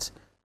pocket,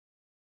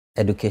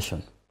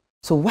 education.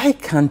 So why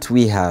can't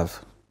we have,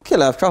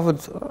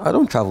 I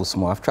don't travel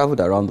small, I've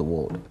traveled around the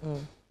world.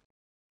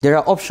 There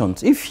are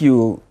options. If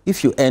you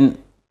earn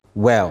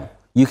well,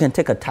 you can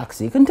take a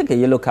taxi, you can take a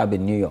yellow cab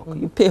in New York,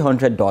 you pay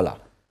 $100.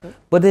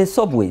 But there's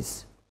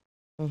subways,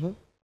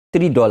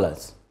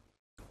 $3.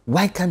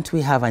 Why can't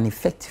we have an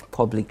effective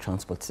public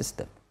transport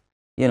system?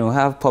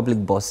 Have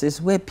public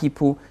buses where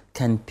people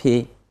can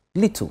pay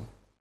little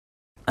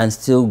and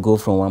still go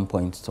from one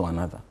point to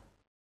another.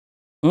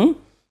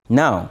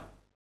 Now,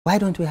 why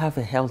don't we have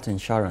a health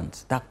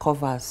insurance that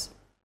covers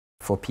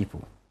for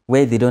people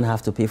where they don't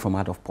have to pay from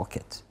out of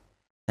pocket?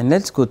 And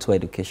let's go to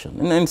education.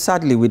 And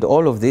sadly, with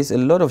all of this, a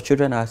lot of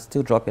children are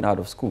still dropping out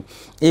of school.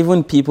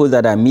 Even people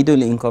that are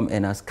middle income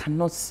earners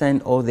cannot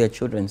send all their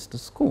children to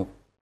school.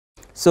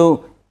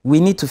 So we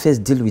need to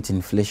first deal with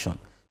inflation.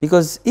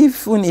 Because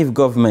even if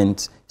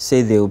government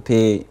say they will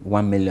pay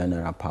 1 million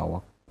naira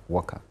per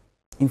worker,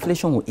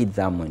 inflation will eat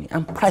that money.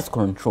 And price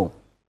control.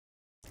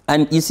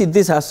 And you see,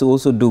 this has to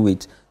also do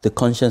with the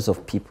conscience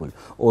of people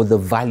or the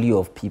value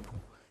of people.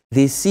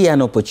 They see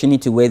an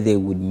opportunity where they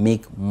would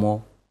make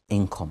more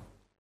income,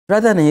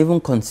 rather than even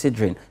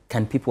considering,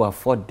 can people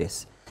afford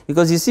this?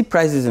 Because you see,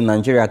 prices in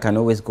Nigeria can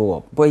always go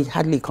up, but it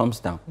hardly comes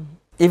down,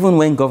 even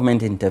when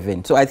government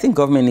intervenes. So I think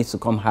government needs to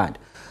come hard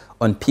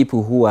on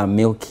people who are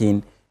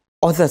milking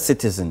other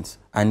citizens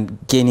and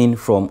gaining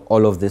from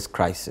all of this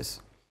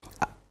crisis.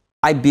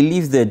 I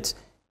believe that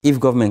if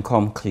government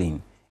come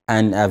clean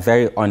and are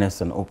very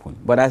honest and open,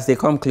 but as they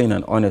come clean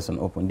and honest and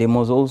open, they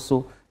must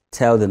also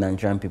tell the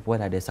Nigerian people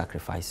what are they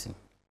sacrificing.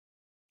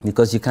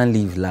 Because you can't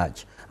live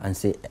large and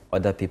say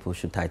other people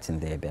should tighten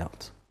their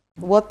belt.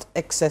 What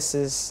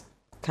excesses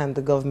can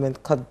the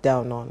government cut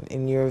down on,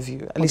 in your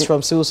view, at least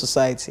from civil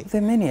society?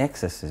 There are many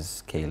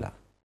excesses, Kayla.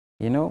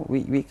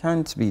 We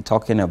can't be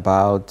talking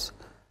about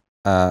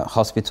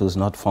hospitals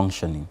not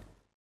functioning.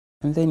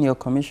 And then you're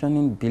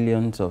commissioning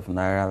billions of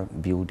naira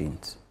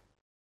buildings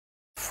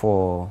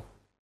for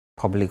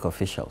public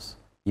officials.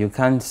 You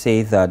can't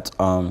say that,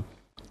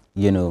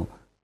 you've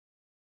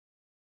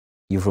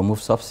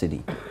removed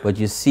subsidy, but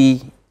you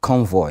see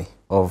convoy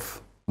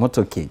of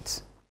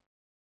motorcades.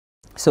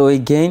 So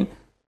again,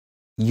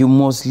 you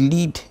must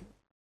lead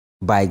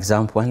by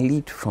example and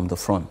lead from the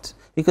front.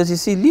 Because you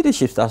see,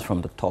 leadership starts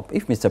from the top.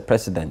 If Mr.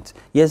 President,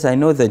 yes, I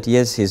know that,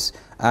 yes, he's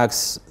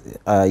asked,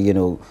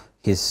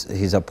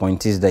 his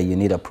appointees that you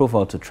need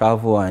approval to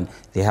travel, and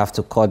they have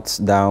to cut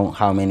down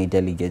how many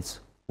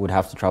delegates would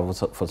have to travel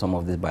for some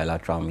of these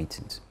bilateral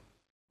meetings.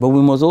 But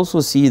we must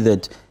also see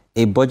that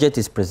a budget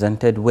is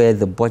presented where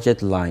the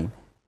budget line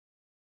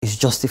is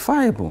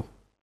justifiable.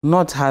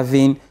 Not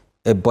having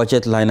a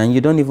budget line and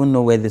you don't even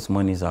know where these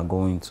monies are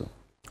going to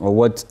or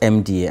what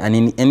MDA. And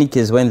in any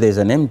case, when there's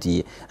an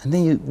MDA, and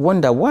then you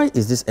wonder, why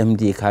is this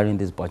MDA carrying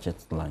this budget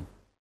line?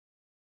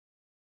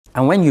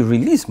 And when you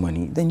release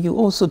money, then you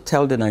also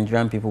tell the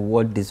Nigerian people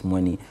what this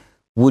money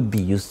would be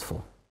used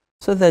for,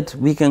 so that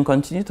we can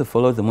continue to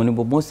follow the money,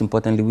 but most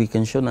importantly, we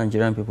can show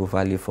Nigerian people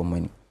value for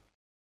money.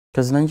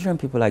 Because Nigerian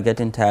people are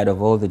getting tired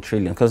of all the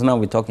trillions, because now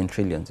we're talking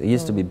trillions. It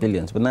used to be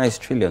billions, but now it's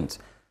trillions.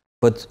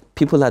 But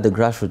people at the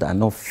grassroots are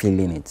not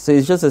feeling it. So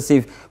it's just as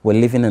if we're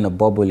living in a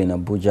bubble in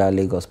Abuja,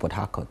 Lagos, Port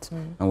Harcourt,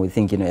 and we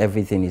think,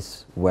 everything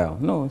is well.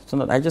 No, it's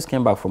not. I just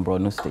came back from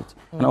Borno State,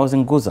 and I was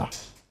in Goza.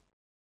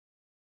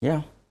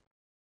 Yeah.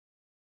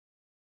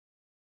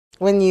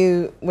 When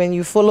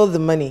you follow the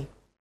money,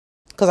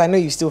 because I know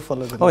you still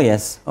follow the money. Oh,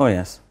 yes. Oh,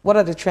 yes. What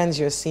are the trends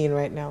you're seeing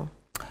right now?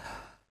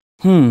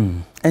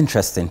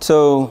 Interesting.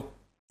 So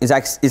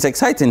it's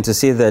exciting to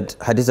see that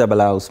Hadiza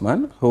Bala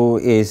Usman, who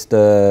is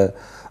the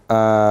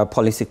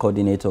policy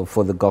coordinator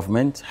for the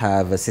government,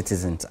 have a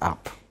citizens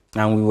app.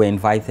 And we were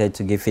invited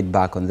to give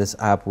feedback on this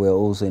app. We were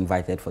also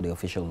invited for the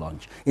official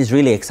launch. It's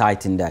really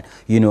exciting that,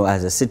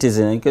 as a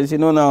citizen, because,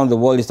 now the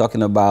world is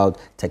talking about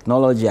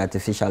technology,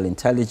 artificial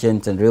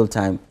intelligence, and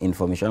real-time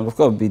information. And of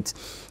course,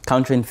 it's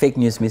countering fake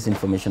news,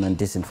 misinformation, and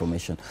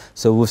disinformation.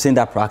 So we've seen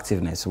that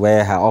proactiveness,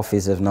 where her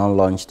office has now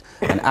launched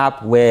an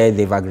app where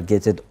they've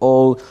aggregated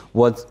all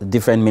what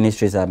different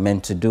ministries are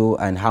meant to do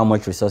and how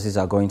much resources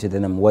are going to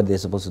them and what they're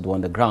supposed to do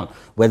on the ground,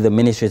 where the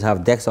ministries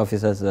have desk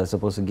officers that are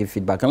supposed to give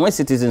feedback, and where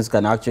citizens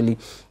can actually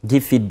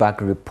give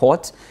feedback,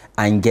 report,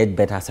 and get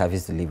better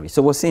service delivery.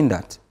 So we're seeing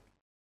that.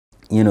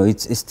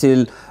 It's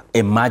still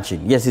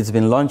emerging. Yes, it's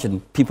been launched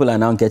and people are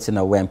now getting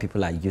aware and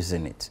people are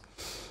using it.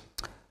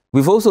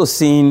 We've also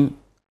seen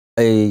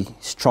a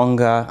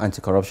stronger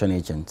anti-corruption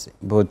agency,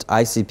 both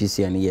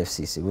ICPC and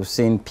EFCC. We've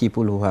seen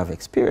people who have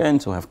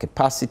experience, who have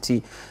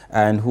capacity,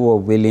 and who are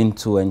willing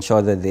to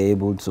ensure that they're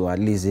able to at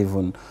least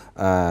even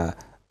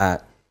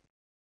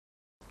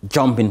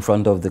jump in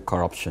front of the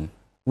corruption.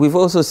 We've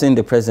also seen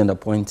the president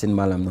appointing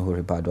Malam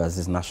Nuhu Ribadu as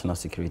his national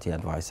security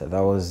advisor.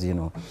 That was,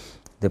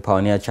 the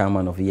pioneer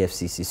chairman of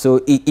EFCC.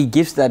 So it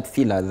gives that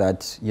feeler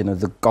that,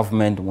 the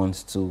government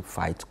wants to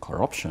fight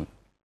corruption.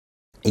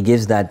 It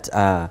gives that,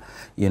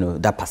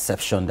 that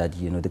perception that,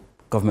 the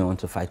government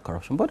wants to fight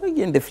corruption. But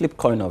again, the flip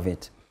coin of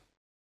it.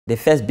 The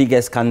first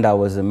biggest scandal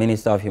was the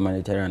Minister of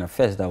Humanitarian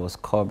Affairs that was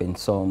caught in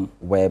some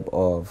web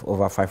of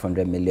over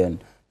 500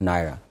 million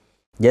naira.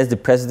 Yes, the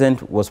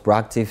president was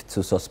proactive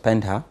to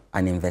suspend her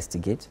and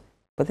investigate,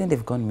 but then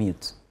they've gone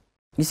mute.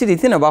 You see, the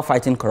thing about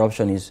fighting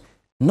corruption is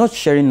not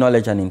sharing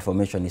knowledge and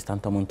information is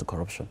tantamount to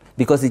corruption,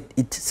 because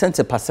it sends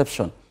a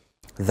perception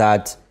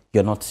that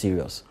you're not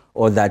serious,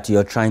 or that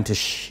you're trying to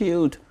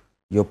shield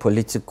your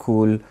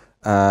political,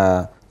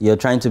 you're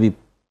trying to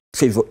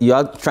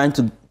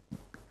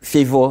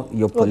favor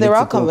your political... Well, there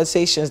are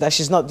conversations that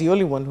she's not the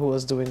only one who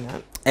was doing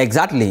that.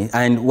 Exactly.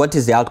 And what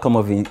is the outcome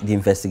of the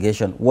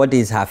investigation? What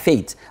is her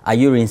fate? Are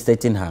you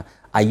reinstating her?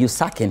 Are you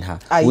sacking her?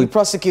 Are you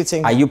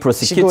prosecuting her? Are you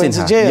prosecuting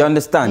her? Jail? You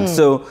understand?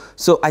 So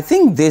I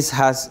think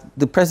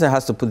the president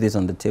has to put this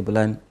on the table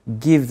and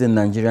give the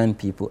Nigerian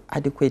people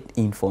adequate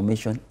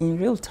information in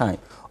real time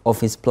of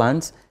his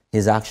plans,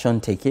 his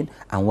action taken,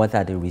 and what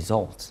are the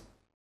results.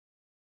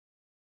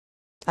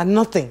 And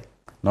nothing.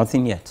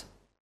 Nothing yet.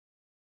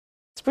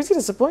 It's pretty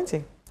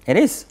disappointing. It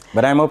is,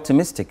 but I'm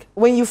optimistic.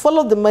 When you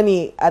follow the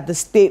money at the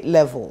state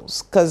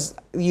levels, because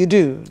you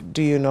do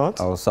you not?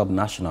 Oh,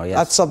 subnational, yes.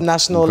 At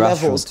subnational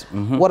levels.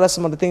 What are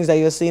some of the things that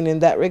you're seeing in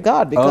that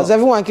regard? Because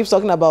everyone keeps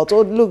talking about,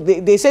 oh, look,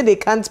 they say they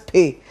can't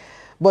pay,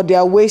 but they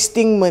are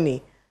wasting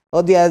money,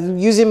 or they are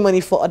using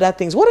money for other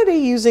things. What are they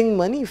using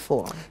money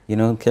for?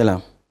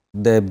 Kela,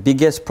 the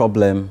biggest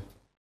problem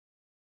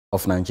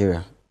of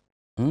Nigeria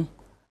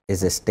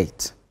is the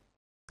state.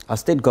 Our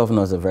state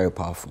governors are very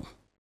powerful.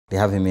 They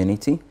have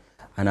immunity.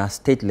 And our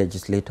state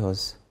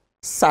legislators,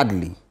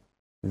 sadly,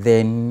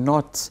 they're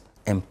not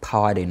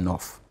empowered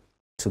enough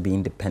to be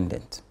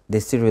independent. They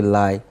still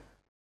rely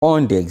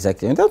on the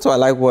executive. And that's why I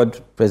like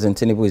what President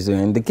Tinubu is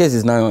doing. The case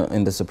is now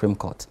in the Supreme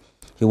Court.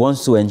 He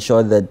wants to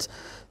ensure that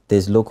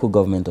there's local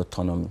government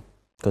autonomy,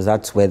 because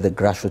that's where the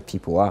grassroots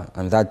people are,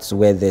 and that's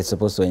where they're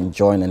supposed to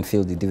enjoy and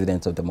feel the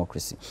dividends of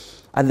democracy.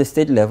 At the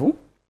state level,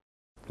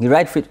 you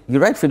write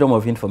freedom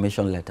of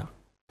information letter.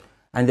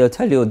 And they'll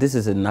tell you, oh, this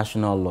is a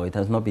national law. It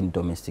has not been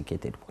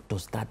domesticated. What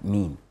does that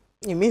mean?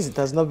 It means it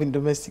has not been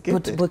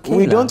domesticated. But Kayla,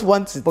 we don't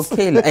want it. But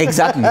Kayla,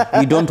 exactly.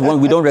 We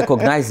don't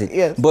recognize it.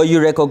 Yes. But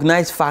you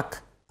recognize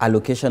fact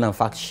allocation and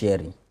fact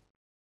sharing.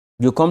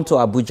 You come to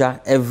Abuja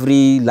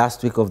every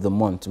last week of the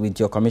month with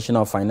your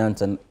Commissioner of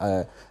Finance and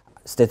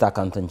State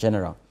Accountant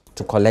General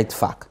to collect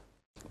fact.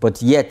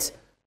 But yet,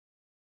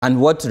 And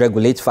what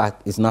regulates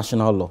fact is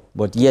national law,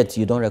 but yet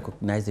you don't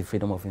recognize the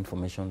freedom of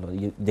information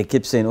law. They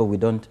keep saying, oh,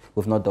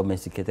 we've not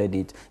domesticated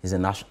it, it's a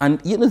national. And,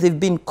 you know, they've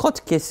been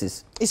court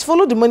cases. Is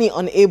Follow the Money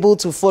unable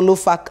to follow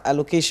fact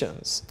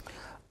allocations?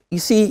 You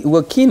see,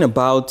 we're keen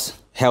about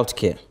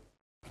healthcare,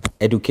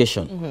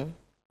 education,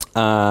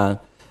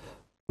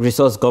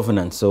 resource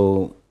governance,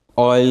 so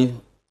oil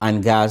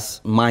and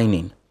gas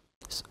mining.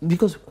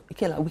 Because,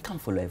 okay, we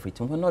can't follow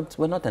everything.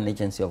 We're not an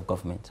agency of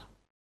government.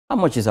 How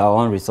much is our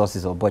own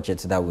resources or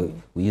budgets that we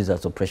use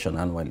as operation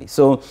annually?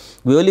 So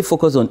we only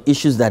focus on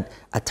issues that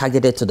are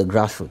targeted to the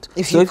grassroots.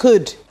 If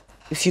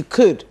you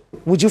could,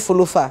 would you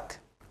follow FAC?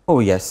 Oh,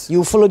 yes.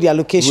 You follow the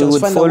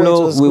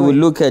allocations, we would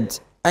look at,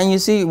 and you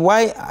see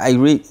why I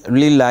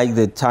really like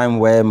the time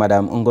where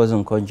Madam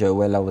Ngozi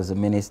Okonjo-Iweala was the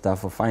Minister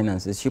for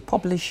Finances. She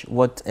published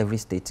what every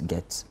state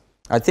gets.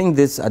 I think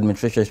this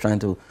administration is trying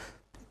to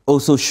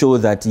also show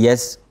that,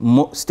 yes,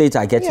 states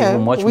are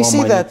getting much more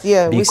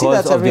money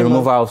because of the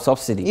removal of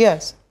subsidy.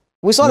 Yes,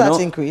 we saw that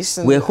increase.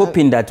 We're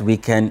hoping that we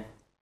can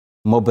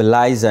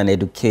mobilize and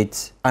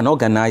educate and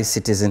organize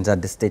citizens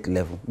at the state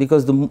level,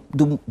 because the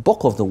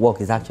bulk of the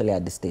work is actually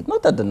at the state,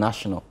 not at the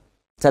national.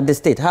 It's at the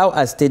state. How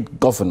are state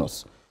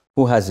governors,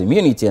 who has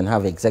immunity and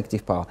have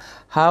executive power,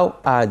 how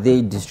are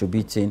they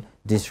distributing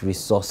these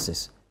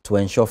resources to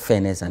ensure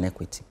fairness and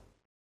equity?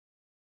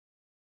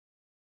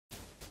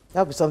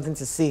 That'll be something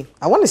to see.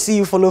 I want to see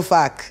you follow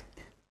FAC.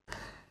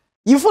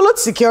 You followed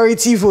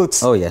security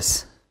votes. Oh,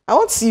 yes. I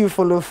want to see you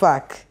follow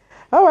FAC.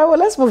 All right, well,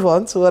 let's move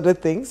on to other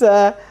things.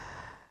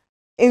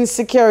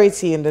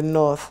 Insecurity in the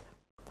north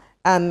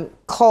and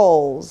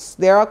calls.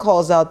 There are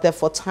calls out there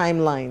for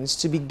timelines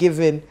to be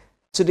given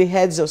to the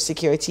heads of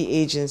security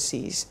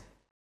agencies.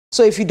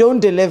 So if you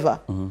don't deliver,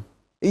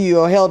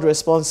 you're held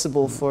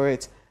responsible for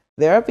it.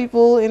 There are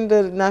people in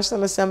the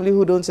National Assembly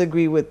who don't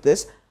agree with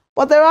this,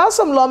 but there are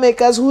some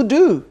lawmakers who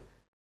do.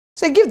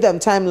 So give them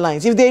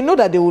timelines. If they know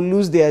that they will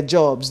lose their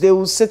jobs, they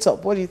will sit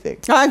up. What do you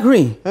think? I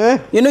agree.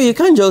 You know, you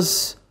can't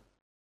just...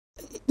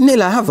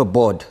 Neil, I have a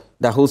board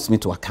that holds me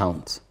to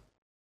account.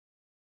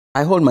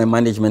 I hold my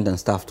management and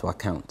staff to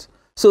account.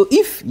 So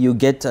if you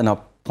get an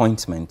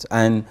appointment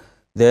and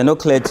there are no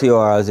clear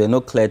TORs, there are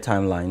no clear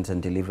timelines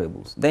and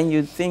deliverables, then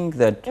you think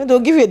that... They'll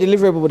give you a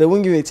deliverable, but they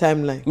won't give you a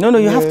timeline. No,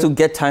 you have to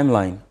get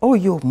timeline. Oh,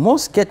 you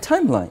must get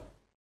timeline.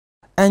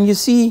 And you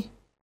see,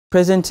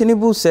 President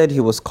Tinubu said he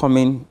was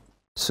coming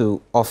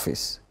to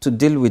office to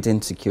deal with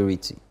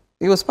insecurity.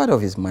 It was part of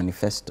his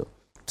manifesto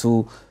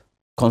to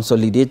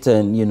consolidate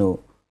and, you know,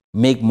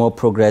 make more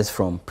progress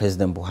from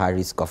President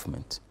Buhari's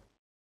government.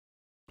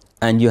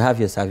 And you have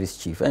your service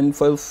chief. And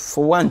for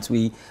once,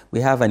 we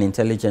have an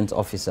intelligence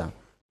officer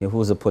who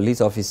was a police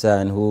officer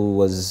and who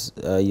was,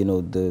 you know,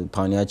 the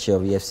pioneer chair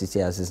of the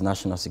FCC as his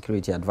national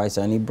security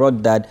advisor. And he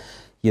brought that,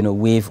 you know,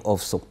 wave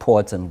of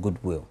support and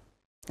goodwill.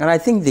 And I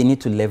think they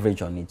need to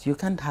leverage on it. You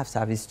can't have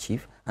service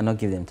chief and not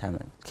give them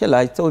timeline. Kela,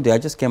 I told you, I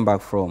just came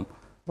back from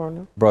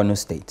Borno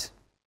State.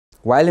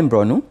 While in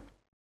Borno,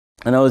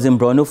 and I was in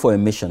Borno for a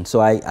mission.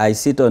 So I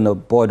sit on a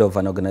board of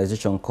an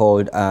organization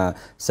called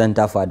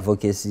Center for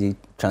Advocacy,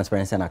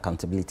 Transparency and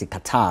Accountability,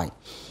 Qatar.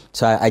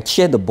 So I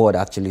chaired the board,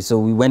 actually. So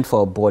we went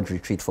for a board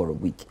retreat for a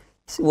week.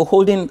 So we're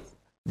holding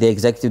the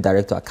executive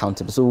director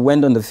accountable. So we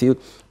went on the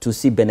field to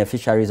see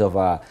beneficiaries of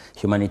our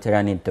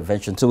humanitarian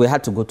intervention. So we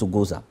had to go to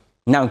Goza.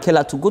 Now,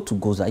 Kela, to go to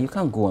Goza, you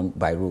can't go on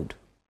by road.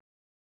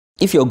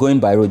 If you're going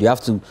by road, you have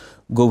to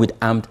go with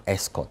armed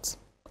escorts.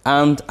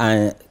 Armed,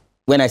 and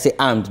when I say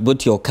armed,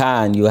 both your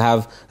car and you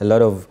have a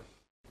lot of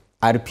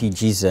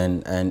RPGs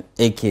and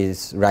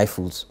AKs,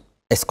 rifles,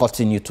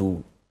 escorting you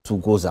to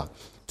Goza.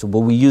 But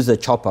we use the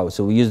chopper,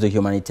 so we use the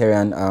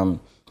humanitarian,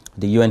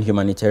 the UN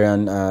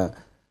humanitarian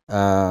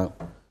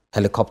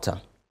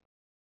helicopter.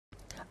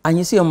 And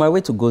you see, on my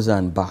way to Goza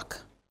and back,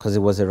 because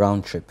it was a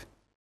round trip,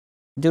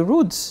 the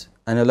roads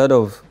and a lot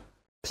of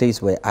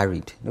places were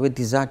arid. They were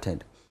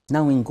deserted.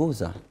 Now in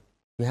Goza,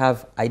 we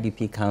have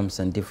IDP camps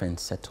and different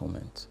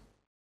settlements.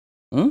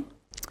 And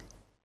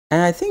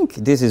I think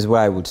this is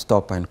where I would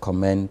stop and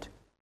commend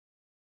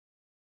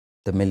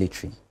the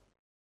military,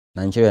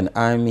 Nigerian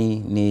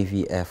Army,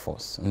 Navy, Air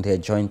Force, and their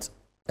joint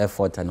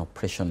effort and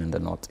operation in the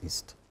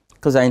Northeast.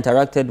 Because I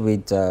interacted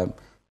with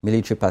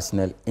military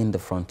personnel in the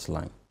front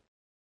line.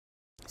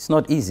 It's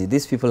not easy.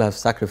 These people have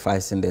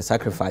sacrificed, and they're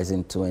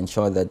sacrificing to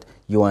ensure that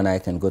you and I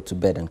can go to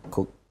bed and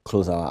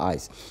close our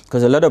eyes.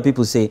 Because a lot of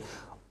people say,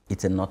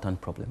 it's a northern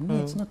problem. No,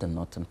 it's not a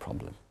northern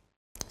problem.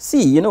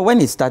 See, you know, when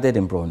it started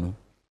in Borno,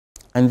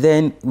 and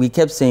then we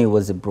kept saying it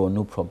was a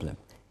Borno problem.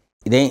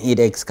 Then it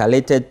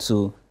escalated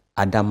to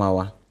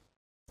Adamawa,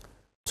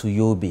 to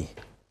Yobe,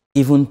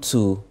 even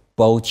to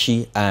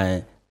Bauchi,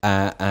 and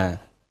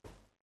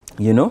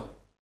you know?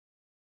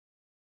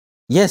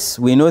 Yes,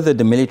 we know that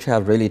the military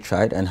have really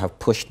tried and have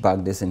pushed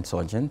back this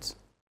insurgents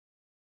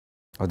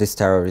or this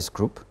terrorist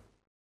group,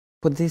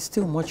 but there's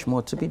still much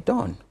more to be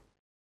done.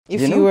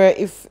 If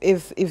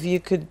you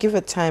could give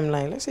a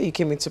timeline, let's say you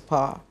came into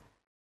power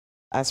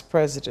as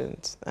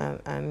president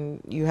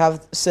and you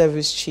have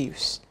service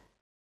chiefs,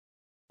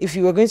 if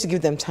you were going to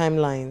give them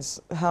timelines,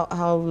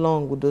 how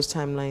long would those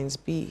timelines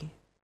be?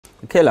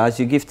 Okay, as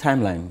you give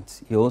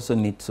timelines, you also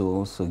need to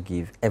also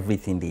give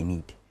everything they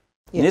need.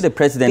 Yes. You know, the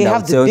president... They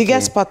have the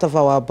biggest part of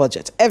our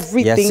budget.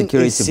 Everything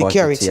is security.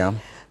 Budget, yeah.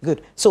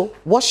 Good. So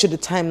what should the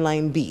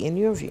timeline be, in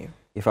your view?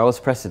 If I was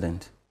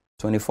president,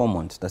 24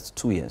 months, that's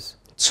 2 years.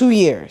 2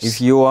 years?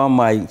 If you are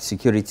my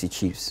security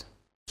chiefs,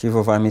 Chief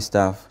of Army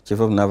Staff, Chief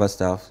of Naval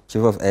Staff,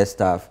 Chief of Air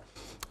Staff,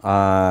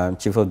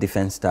 Chief of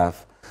Defense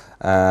Staff,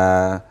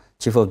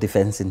 Chief of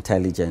Defense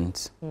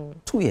Intelligence,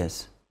 2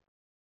 years.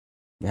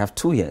 We have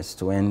 2 years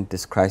to end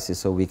this crisis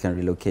so we can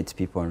relocate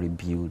people and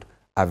rebuild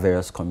our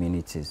various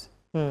communities.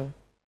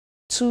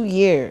 2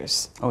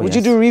 years. Oh, Would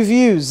you do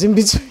reviews in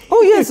between?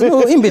 Oh yes,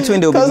 no, in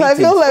between there will be meetings. Because I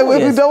feel like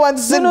we don't want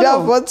to sit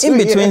down for 2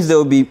 years. In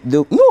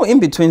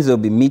between there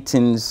will be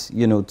meetings,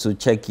 you know, to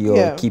check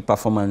your key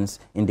performance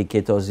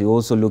indicators. You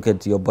also look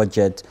at your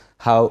budget.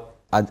 How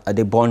are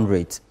the bond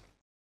rates?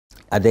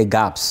 Are there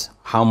gaps?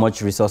 How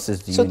much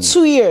resources do you need?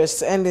 So 2 years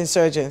to end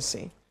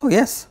insurgency. Oh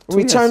yes.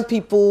 Return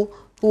people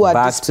who are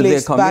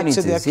displaced back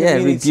to their communities. Yeah,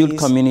 rebuild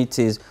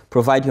communities,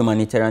 provide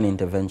humanitarian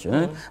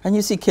intervention. And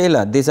you see,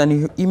 Kayla, there's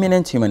an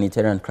imminent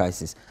humanitarian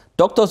crisis.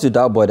 Doctors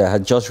Without Borders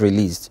had just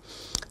released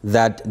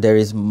that there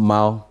is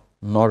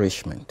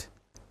malnourishment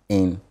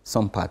in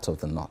some parts of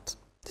the north.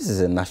 This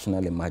is a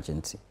national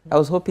emergency. I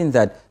was hoping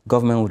that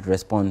government would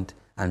respond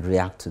and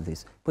react to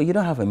this. But you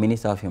don't have a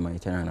Minister of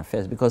Humanitarian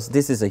Affairs because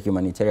this is a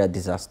humanitarian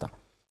disaster.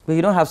 But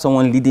you don't have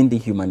someone leading the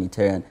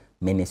humanitarian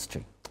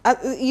ministry.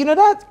 You know,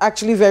 that's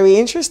actually very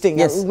interesting.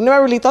 Yes. We've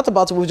never really thought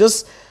about it. We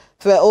just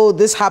felt, oh,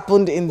 this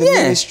happened in the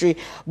ministry.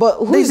 But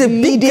who's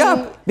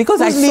leading,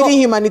 leading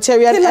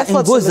humanitarian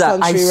efforts in the country right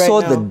now? I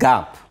saw the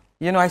gap.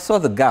 You know, I saw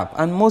the gap.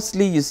 And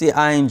mostly you see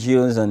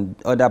INGOs and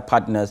other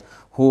partners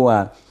who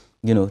are,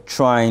 you know,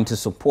 trying to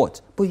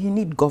support. But you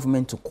need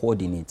government to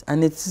coordinate.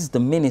 And it is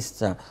the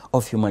Minister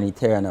of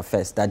Humanitarian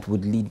Affairs that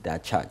would lead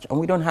that charge. And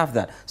we don't have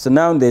that. So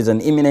now there's an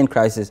imminent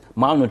crisis,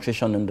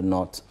 malnutrition in the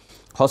north.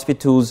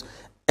 Hospitals,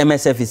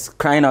 MSF is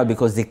crying out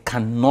because they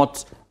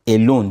cannot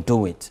alone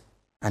do it.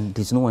 And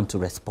there's no one to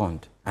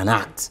respond and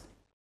act.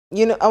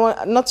 You know, I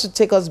want not to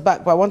take us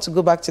back, but I want to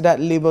go back to that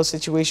labor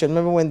situation.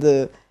 Remember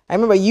when I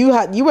remember you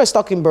were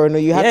stuck in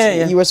Borno.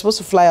 You were supposed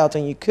to fly out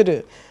and you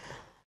couldn't.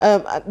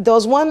 There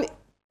was one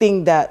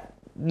thing that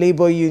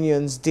labor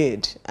unions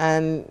did,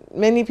 and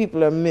many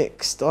people are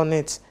mixed on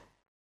it,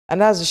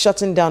 and that's the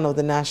shutting down of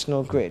the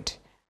national grid.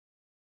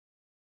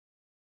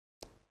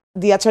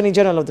 The Attorney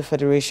General of the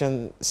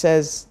Federation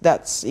says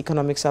that's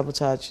economic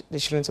sabotage. They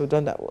shouldn't have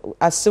done that.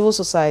 As civil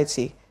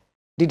society,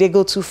 did they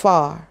go too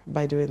far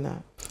by doing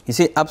that? You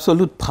see,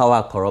 absolute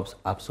power corrupts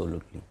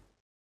absolutely.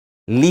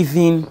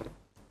 Leaving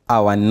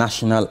our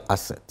national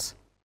assets,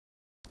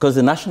 because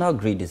the national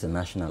grid is a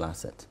national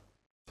asset,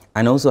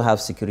 and also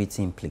have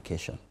security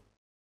implication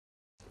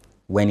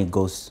when it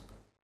goes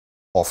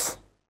off.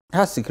 It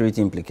has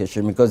security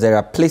implication because there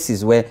are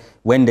places where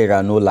when there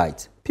are no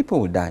light, people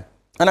will die.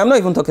 And I'm not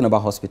even talking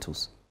about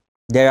hospitals.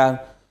 There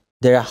are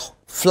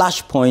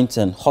flashpoints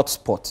and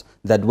hotspots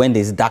that when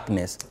there's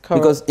darkness,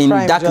 because in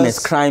darkness,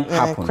 crime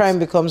happens. Crime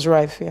becomes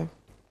rife, yeah.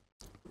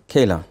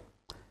 Kayla,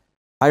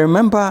 I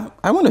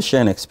want to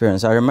share an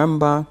experience. I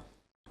remember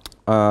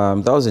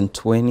that was in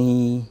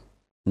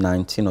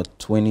 2019 or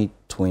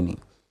 2020.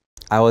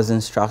 I was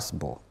in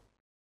Strasbourg.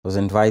 I was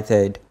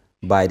invited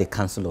by the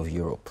Council of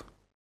Europe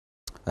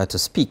to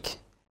speak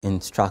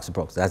in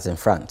Strasbourg, that's in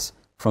France.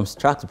 From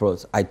Strasbourg,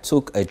 I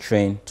took a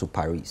train to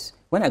Paris.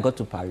 When I got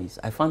to Paris,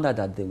 I found out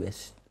that they were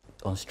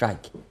on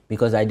strike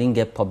because I didn't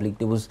get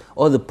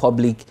all the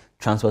public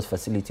transport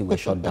facilities were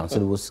shut down. So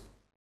there was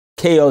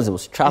chaos, there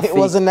was traffic. It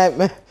was a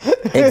nightmare.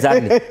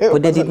 Exactly.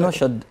 But they did not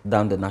shut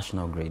down the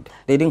national grid.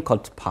 They didn't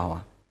cut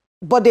power.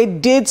 But they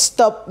did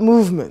stop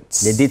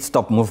movements. They did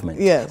stop movement.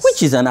 Yes.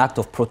 Which is an act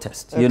of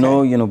protest. Okay. You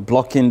know,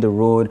 blocking the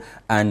road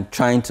and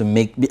trying to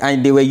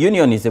and they were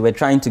unionists. They were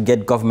trying to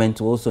get government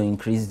to also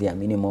increase their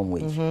minimum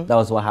wage. That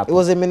was what happened. It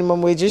was a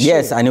minimum wage issue.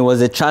 Yes, and it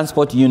was a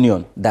transport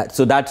union.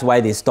 So that's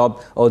why they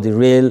stopped all the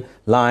rail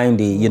line.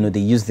 They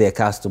used their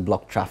cars to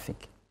block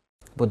traffic.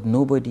 But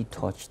nobody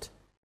touched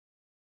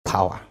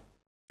power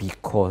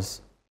because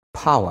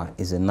power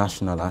is a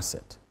national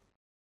asset.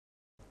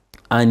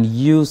 And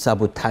you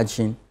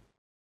sabotaging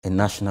a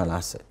national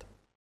asset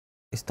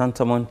is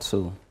tantamount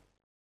to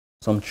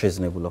some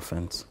treasonable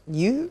offense.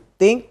 You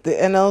think the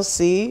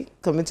NLC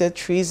committed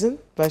treason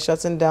by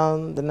shutting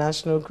down the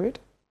national grid?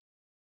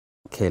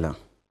 Kayla,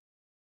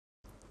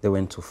 they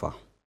went too far.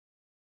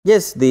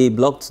 Yes, they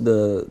blocked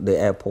the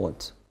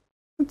airport.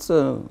 That's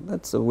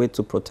a way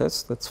to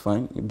protest. That's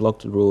fine. You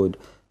blocked the road.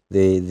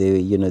 They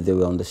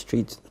were on the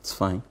streets. That's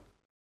fine.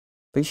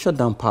 But you shut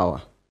down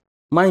power,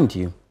 mind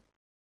you,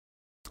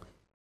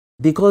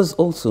 because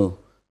also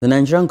the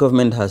Nigerian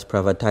government has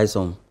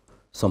privatized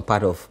some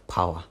part of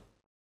power.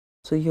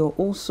 So you're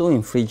also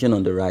infringing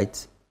on the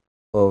rights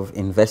of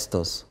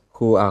investors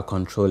who are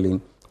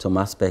controlling some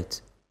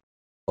aspect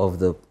of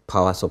the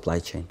power supply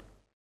chain.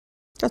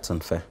 That's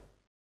unfair.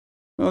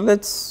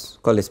 Let's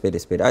call a spade a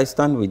spade. I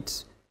stand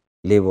with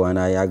labor, and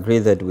I agree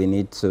that we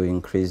need to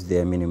increase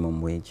their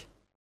minimum wage.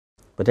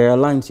 But there are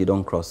lines you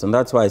don't cross, and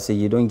that's why I say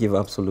you don't give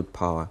absolute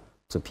power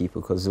to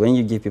people, because when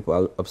you give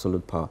people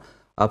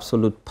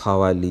absolute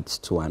power leads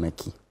to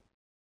anarchy.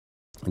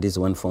 It is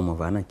one form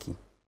of anarchy.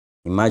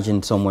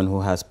 Imagine someone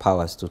who has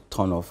powers to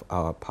turn off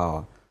our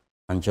power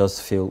and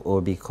just feel,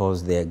 oh,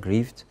 because they're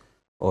aggrieved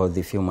or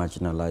they feel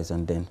marginalized,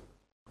 and then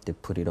they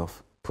put it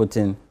off.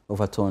 Putting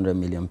over 200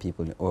 million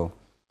people, or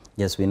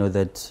yes, we know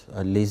that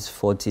at least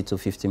 40 to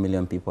 50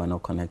 million people are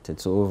not connected,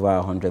 so over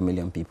 100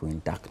 million people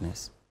in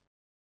darkness.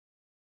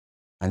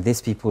 And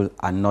these people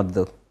are not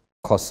the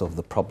cause of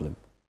the problem.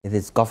 It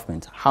is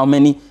government. How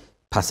many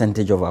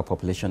percentage of our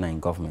population are in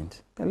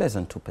government? They're less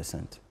than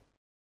 2%.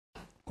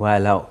 Why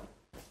allow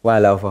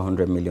over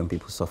 100 million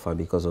people suffer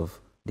because of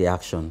the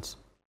actions?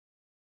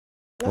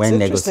 That's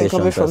when interesting negotiations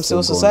coming from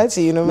civil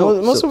society. You know,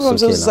 no, most people from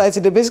civil society,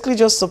 they basically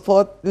just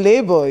support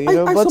labor. You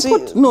know, I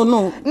support,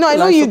 no. I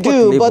know you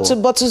do, labor.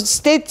 but to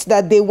state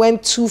that they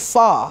went too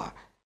far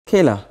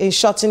Kayla, in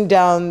shutting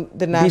down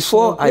the national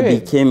before grid. I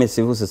became a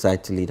civil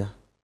society leader,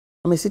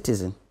 I'm a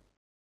citizen.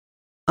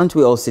 Aren't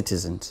we all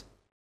citizens?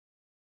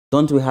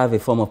 Don't we have a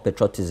form of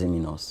patriotism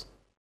in us?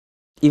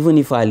 Even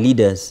if our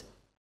leaders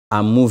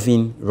are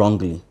moving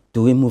wrongly,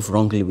 do we move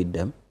wrongly with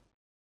them?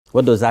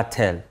 What does that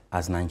tell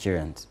as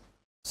Nigerians?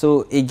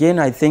 So again,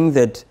 I think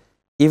that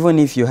even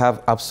if you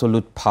have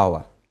absolute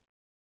power,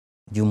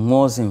 you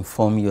must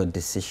inform your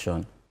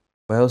decision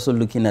by also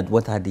looking at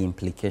what are the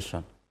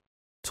implications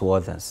to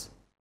others.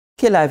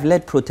 Kayla, I've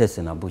led protests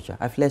in Abuja.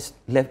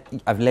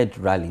 I've led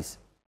rallies.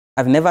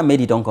 I've never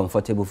made it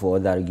uncomfortable for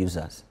other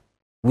users.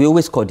 We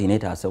always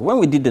coordinate ourselves. When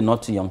we did the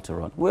Not Too Young to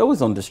Run, we're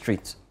always on the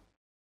street.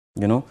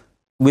 You know,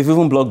 we've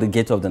even blocked the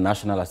gate of the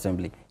National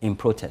Assembly in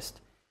protest.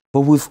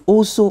 But we've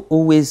also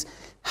always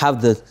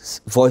have the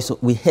voice,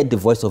 we heard the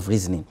voice of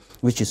reasoning,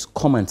 which is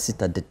come and sit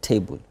at the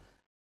table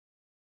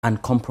and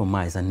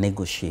compromise and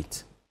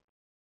negotiate.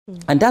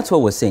 And that's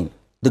what we're saying.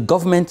 The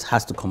government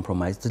has to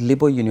compromise. The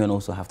labor union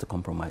also have to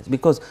compromise,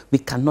 because we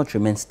cannot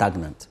remain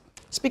stagnant.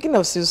 Speaking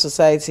of civil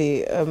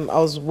society, I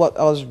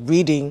was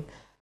reading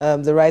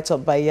the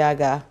write-up by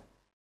Bagega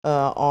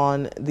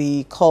on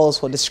the calls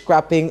for the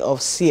scrapping of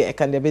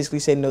SIEC, and they're basically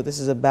saying, no, this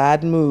is a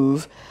bad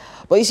move.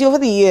 But you see, over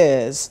the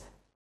years,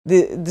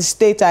 the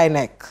state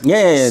INEC.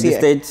 The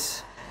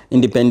state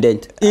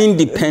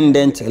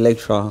independent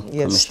electoral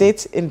commission.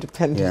 State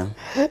independent.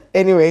 Yeah.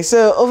 Anyway,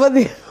 so over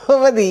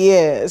the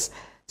years,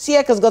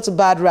 SIEC has got a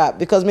bad rap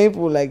because many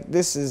people like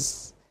this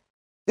is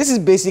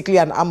basically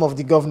an arm of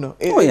the governor.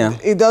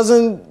 It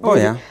doesn't.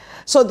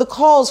 So the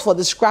calls for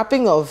the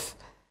scrapping of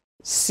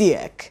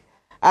SIEC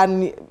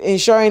and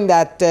ensuring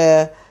that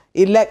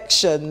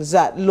elections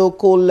at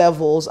local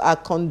levels are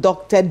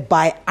conducted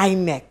by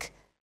INEC.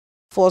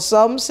 For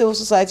some civil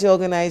society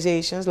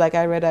organizations, like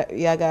I read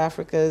Yaga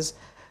Africa's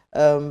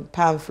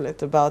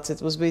pamphlet about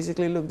it, was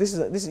basically, look, this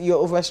is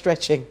you're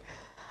overstretching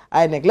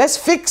INEC. Let's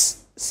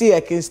fix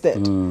SIEC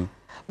instead.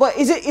 But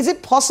is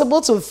it possible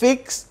to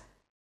fix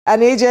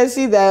an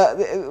agency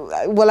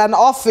that, well, an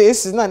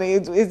office,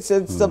 it's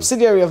a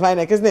subsidiary of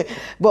INEC, isn't it?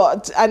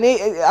 But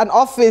an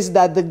office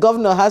that the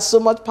governor has so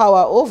much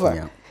power over.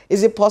 Yeah.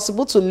 Is it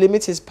possible to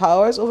limit his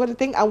powers over the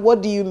thing? And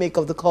what do you make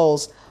of the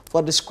calls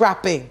for the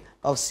scrapping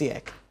of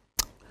SIEC?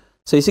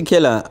 So you see,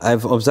 Kayla,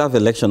 I've observed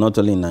election not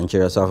only in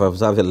Nigeria, so I've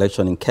observed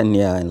election in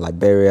Kenya, in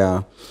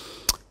Liberia,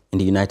 in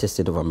the United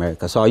States of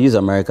America. So I'll use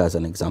America as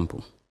an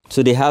example.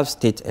 So they have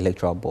state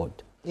electoral board.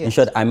 Yes. In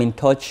short, I'm in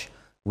touch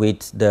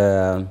with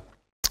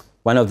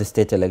one of the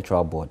state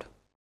electoral board,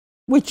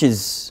 which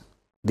is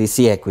the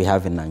SIEC we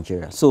have in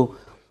Nigeria. So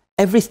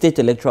every state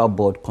electoral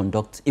board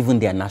conducts even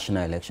their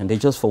national election. They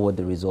just forward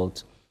the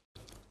results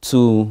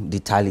to the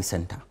tally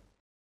center.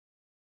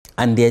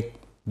 And they're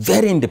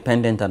very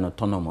independent and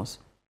autonomous.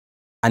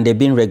 And they're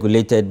being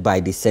regulated by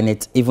the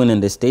Senate, even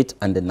in the state,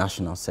 and the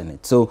National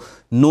Senate. So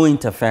no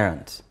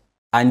interference.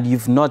 And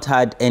you've not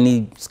had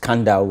any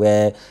scandal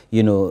where,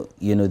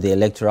 the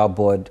electoral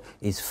board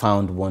is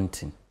found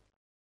wanting,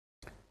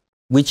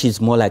 which is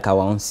more like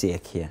our own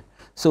SIEC here.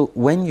 So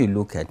when you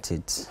look at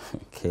it,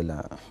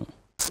 Kayla,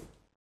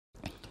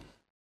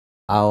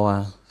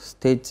 our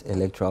state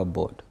electoral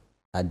board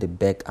at the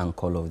beck and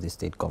call of the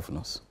state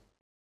governors.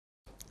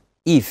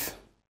 If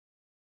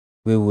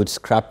we would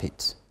scrap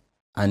it,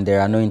 and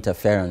there are no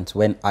interference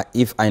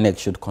if INEC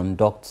should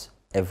conduct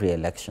every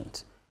election.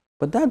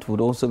 But that would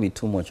also be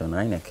too much on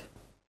INEC,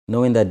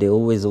 knowing that they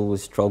always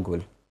struggle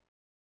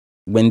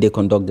when they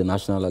conduct the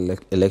national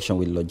election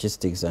with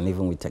logistics and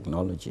even with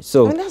technology.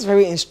 So that's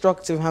very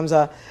instructive,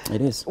 Hamzat.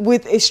 It is.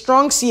 With a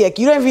strong SIEC,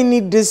 you don't even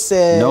need this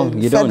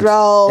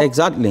federal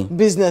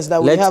business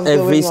that we have going on. Let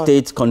every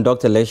state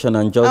conduct election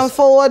and just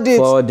forward it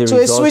to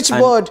a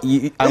switchboard.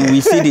 And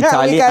we see the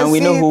tally and we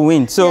know who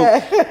wins. So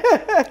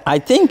I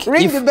think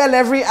ring the bell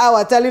every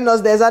hour telling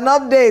us there's an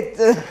update.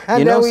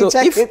 And then we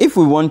check it. If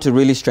we want to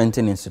really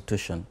strengthen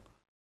institution,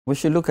 we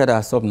should look at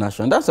our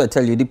sub-national. That's why I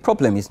tell you, the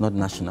problem is not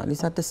national,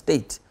 it's at the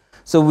state.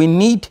 So we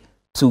need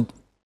to,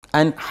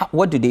 and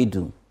what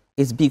do?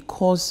 It's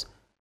because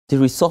the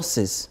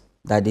resources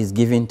that is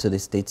given to the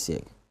states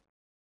here,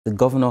 the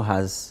governor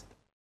has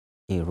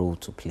a role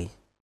to play.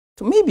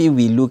 So maybe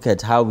we look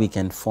at how we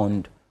can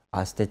fund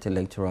our state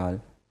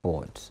electoral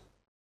boards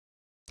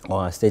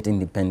or our state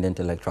independent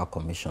electoral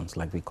commissions,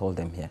 like we call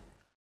them here,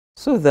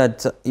 so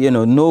that,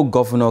 no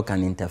governor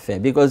can interfere.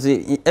 Because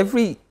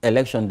every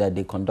election that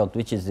they conduct,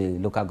 which is a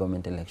local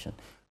government election,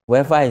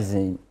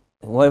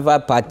 whoever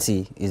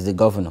party is the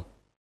governor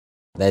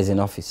that is in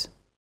office,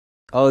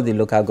 all the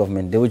local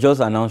government, they will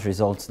just announce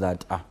results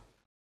that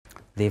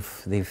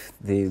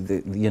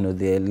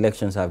the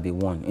elections have been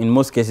won. In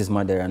most cases,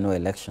 there are no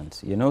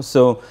elections.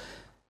 So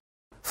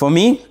for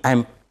me,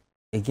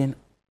 again,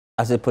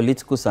 as a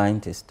political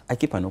scientist, I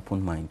keep an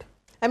open mind.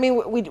 I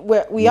mean,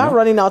 we are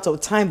running out of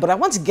time, but I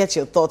want to get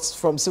your thoughts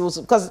from civil,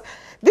 because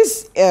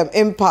this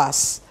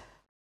impasse,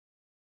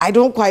 I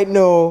don't quite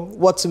know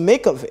what to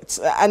make of it.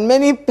 And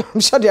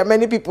I'm sure there are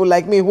many people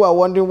like me who are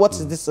wondering, what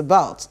is this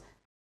about?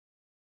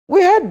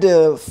 We heard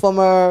the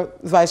former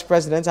vice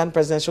president and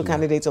presidential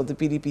candidate of the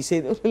PDP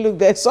say, look,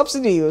 the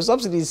subsidy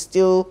is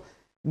still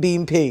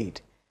being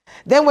paid.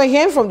 Then we're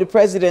hearing from the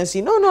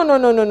presidency, no,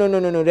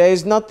 there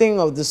is nothing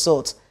of the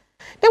sort.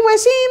 Then we're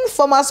seeing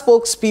former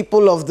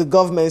spokespeople of the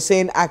government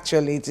saying,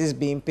 actually, it is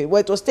being paid.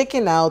 Well, it was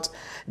taken out,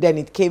 then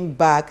it came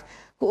back.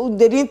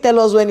 They didn't tell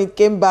us when it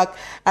came back,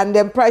 and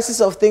then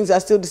prices of things are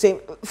still the same.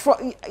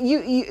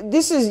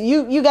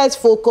 You guys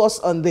focus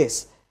on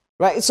this,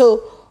 right?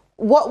 So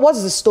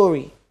what's the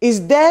story?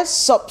 Is there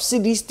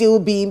subsidy still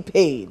being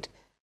paid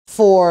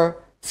for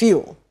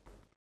fuel?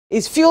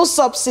 Is fuel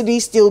subsidy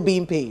still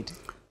being paid?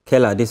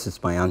 Kela, this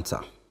is my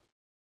answer.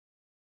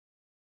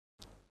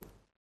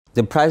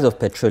 The price of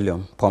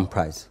petroleum, pump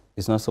price,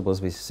 is not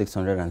supposed to be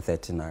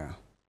 630 naira.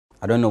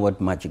 I don't know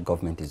what magic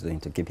government is doing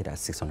to keep it at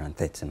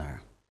 630 naira.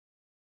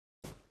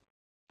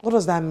 What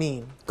does that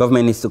mean?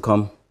 Government needs to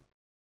come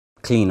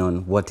clean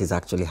on what is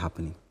actually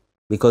happening.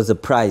 Because the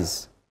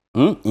price,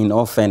 in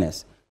all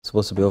fairness, is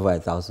supposed to be over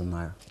 1,000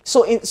 naira.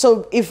 So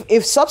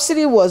if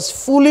subsidy was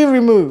fully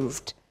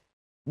removed,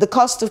 the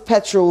cost of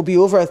petrol will be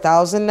over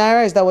 1,000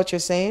 naira? Is that what you're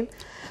saying?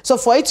 So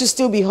for it to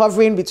still be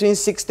hovering between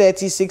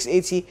 630,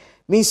 680,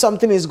 means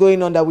something is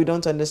going on that we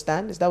don't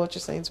understand? Is that what you're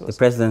saying to us? The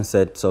president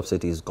said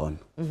subsidy is gone.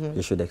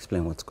 You should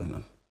explain what's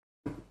going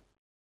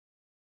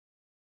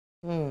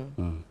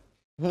on.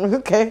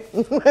 Okay.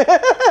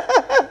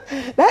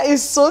 That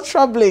is so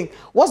troubling.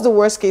 What's the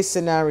worst case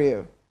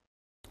scenario?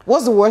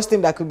 What's the worst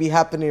thing that could be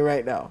happening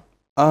right now?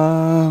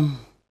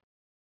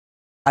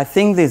 I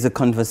think there's a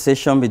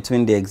conversation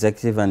between the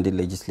executive and the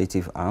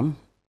legislative arm,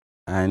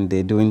 and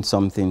they're doing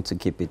something to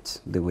keep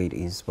it the way it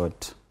is.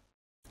 But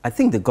I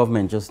think the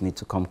government just needs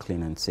to come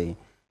clean and say,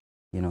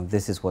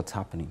 this is what's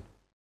happening.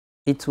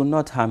 It will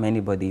not harm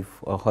anybody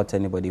or hurt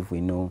anybody if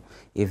we know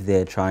if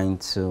they're trying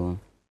to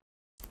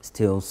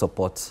still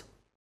support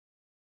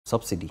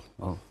subsidy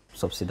or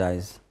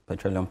subsidize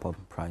petroleum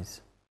pump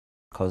price.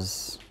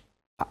 Because,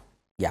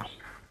 yeah.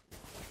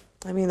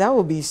 I mean, that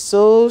would be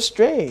so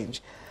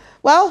strange.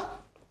 Well,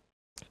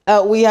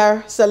 we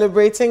are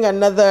celebrating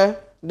another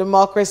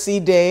Democracy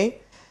Day.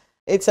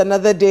 It's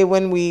another day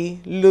when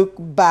we look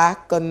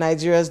back on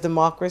Nigeria's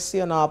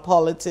democracy, on our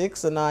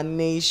politics, on our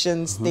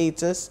nation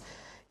status,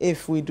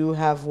 if we do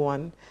have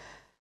one.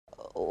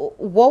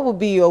 What would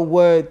be your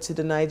word to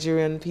the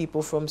Nigerian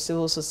people from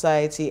civil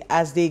society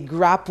as they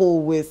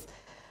grapple with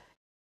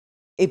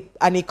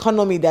an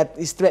economy that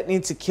is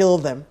threatening to kill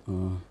them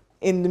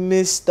in the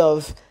midst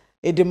of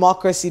a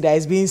democracy that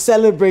is being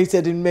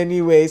celebrated in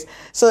many ways?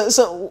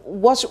 So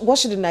what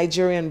should the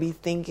Nigerian be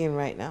thinking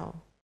right now?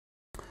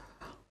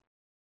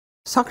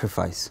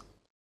 Sacrifice.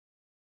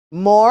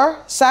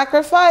 More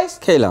sacrifice?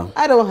 Kela.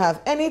 I don't have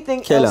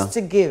anything else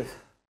to give.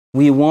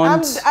 We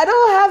want... I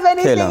don't have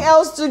anything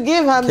else to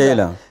give,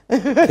 Hamzat.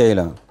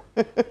 Kela.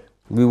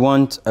 We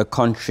want a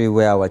country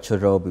where our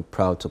children will be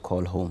proud to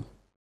call home.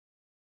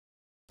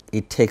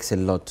 It takes a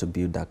lot to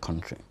build that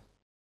country.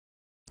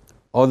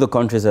 All the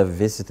countries I've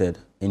visited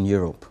in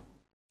Europe,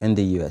 in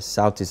the US,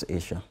 Southeast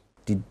Asia,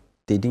 they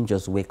didn't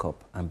just wake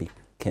up and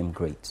became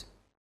great.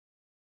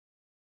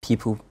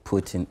 People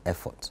put in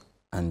effort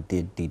and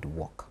they did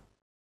work.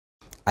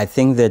 I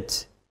think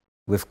that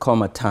we've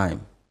come a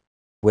time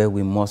where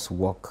we must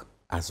work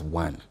as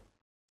one.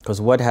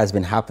 Because what has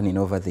been happening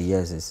over the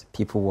years is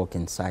people work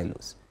in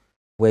silos,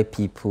 where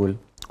people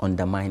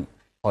undermine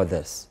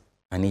others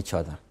and each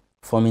other,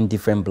 forming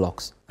different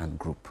blocks and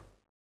groups,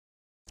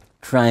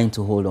 trying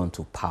to hold on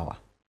to power.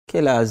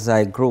 Kela, as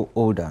I grow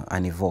older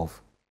and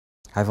evolve,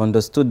 I've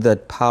understood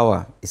that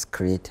power is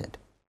created.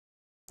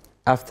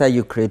 After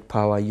you create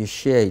power, you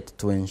share it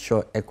to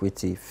ensure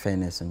equity,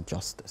 fairness, and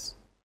justice.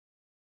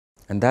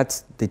 And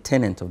that's the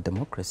tenet of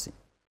democracy.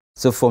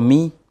 So for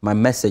me, my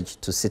message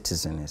to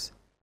citizens is,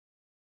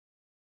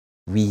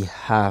 we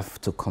have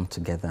to come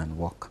together and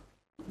work.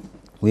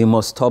 We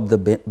must stop the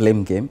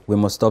blame game. We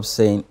must stop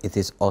saying it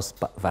is us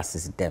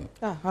versus them.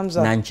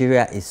 Hamzat,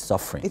 Nigeria is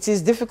suffering. It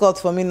is difficult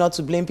for me not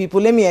to blame people.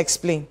 Let me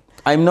explain.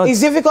 It's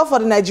difficult for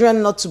the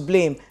Nigerian not to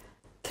blame.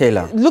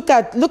 Kela.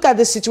 Look at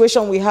the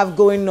situation we have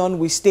going on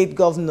with state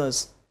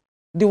governors.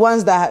 the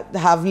ones that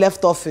have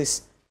left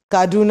office,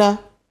 Kaduna,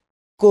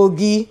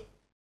 Kogi,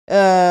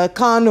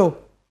 Kano,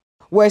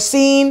 we're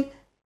seeing,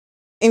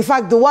 in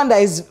fact, the one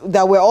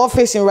that we're all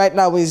facing right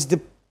now is the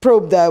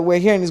probe that we're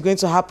hearing is going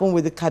to happen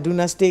with the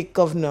Kaduna State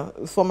Governor,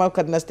 former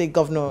Kaduna State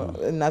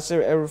Governor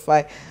Nasir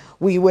El-Rufai.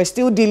 We were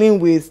still dealing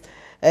with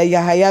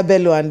Yahaya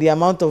Bello and the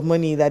amount of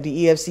money that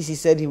the EFCC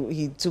said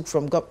he took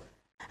from government.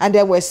 And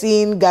then we're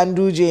seeing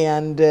Ganduje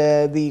and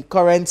the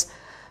current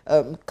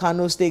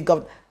Kano State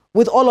Governor.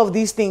 With all of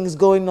these things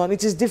going on,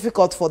 it is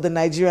difficult for the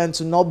Nigerians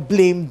to not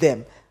blame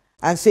them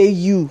and say,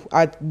 you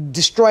are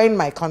destroying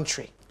my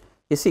country.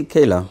 You see,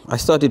 Kayla, I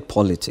studied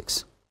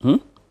politics.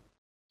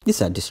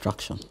 These are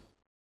distractions.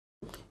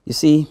 You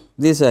see,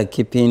 these are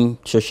keeping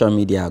social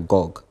media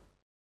agog.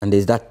 And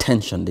there's that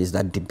tension, there's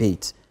that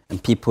debate.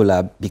 And people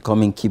are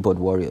becoming keyboard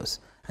warriors.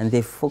 And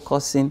they're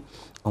focusing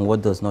on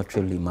what does not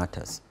really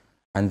matter.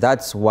 And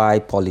that's why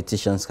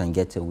politicians can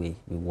get away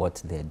with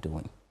what they're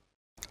doing.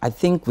 I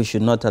think we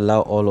should not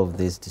allow all of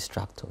these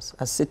distractors.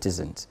 As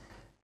citizens,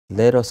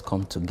 let us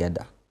come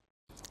together.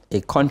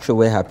 A country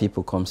where our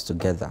people comes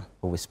together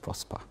always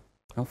prosper.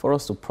 And for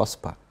us to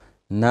prosper,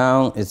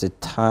 now is the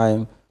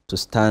time to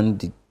stand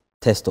the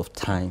test of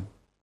time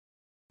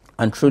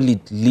and truly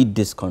lead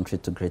this country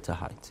to greater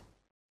heights.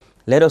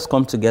 Let us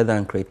come together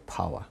and create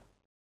power.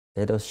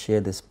 Let us share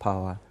this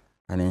power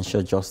and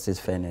ensure justice,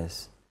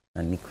 fairness,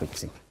 and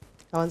equity.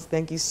 I want to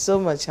thank you so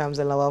much,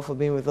 Hamzat Lawal, for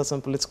being with us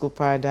on Political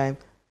Paradigm.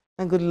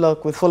 And good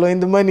luck with following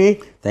the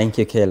money. Thank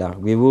you, Kayla.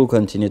 We will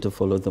continue to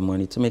follow the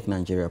money to make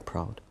Nigeria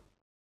proud.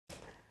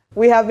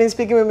 We have been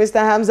speaking with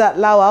Mr. Hamzat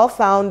Lawal,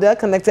 founder,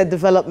 Connected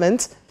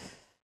Development,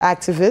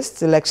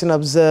 activist, election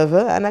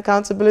observer, and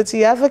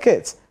accountability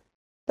advocate.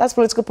 That's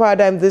Political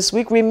Paradigm this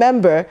week.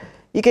 Remember,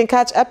 you can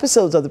catch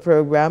episodes of the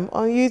program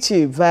on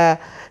YouTube via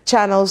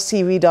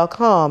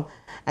channelstv.com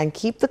and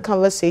keep the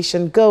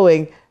conversation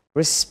going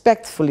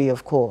respectfully,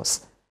 of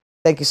course.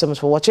 Thank you so much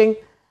for watching.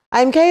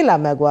 I'm Kayla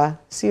Megwa.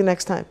 See you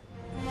next time.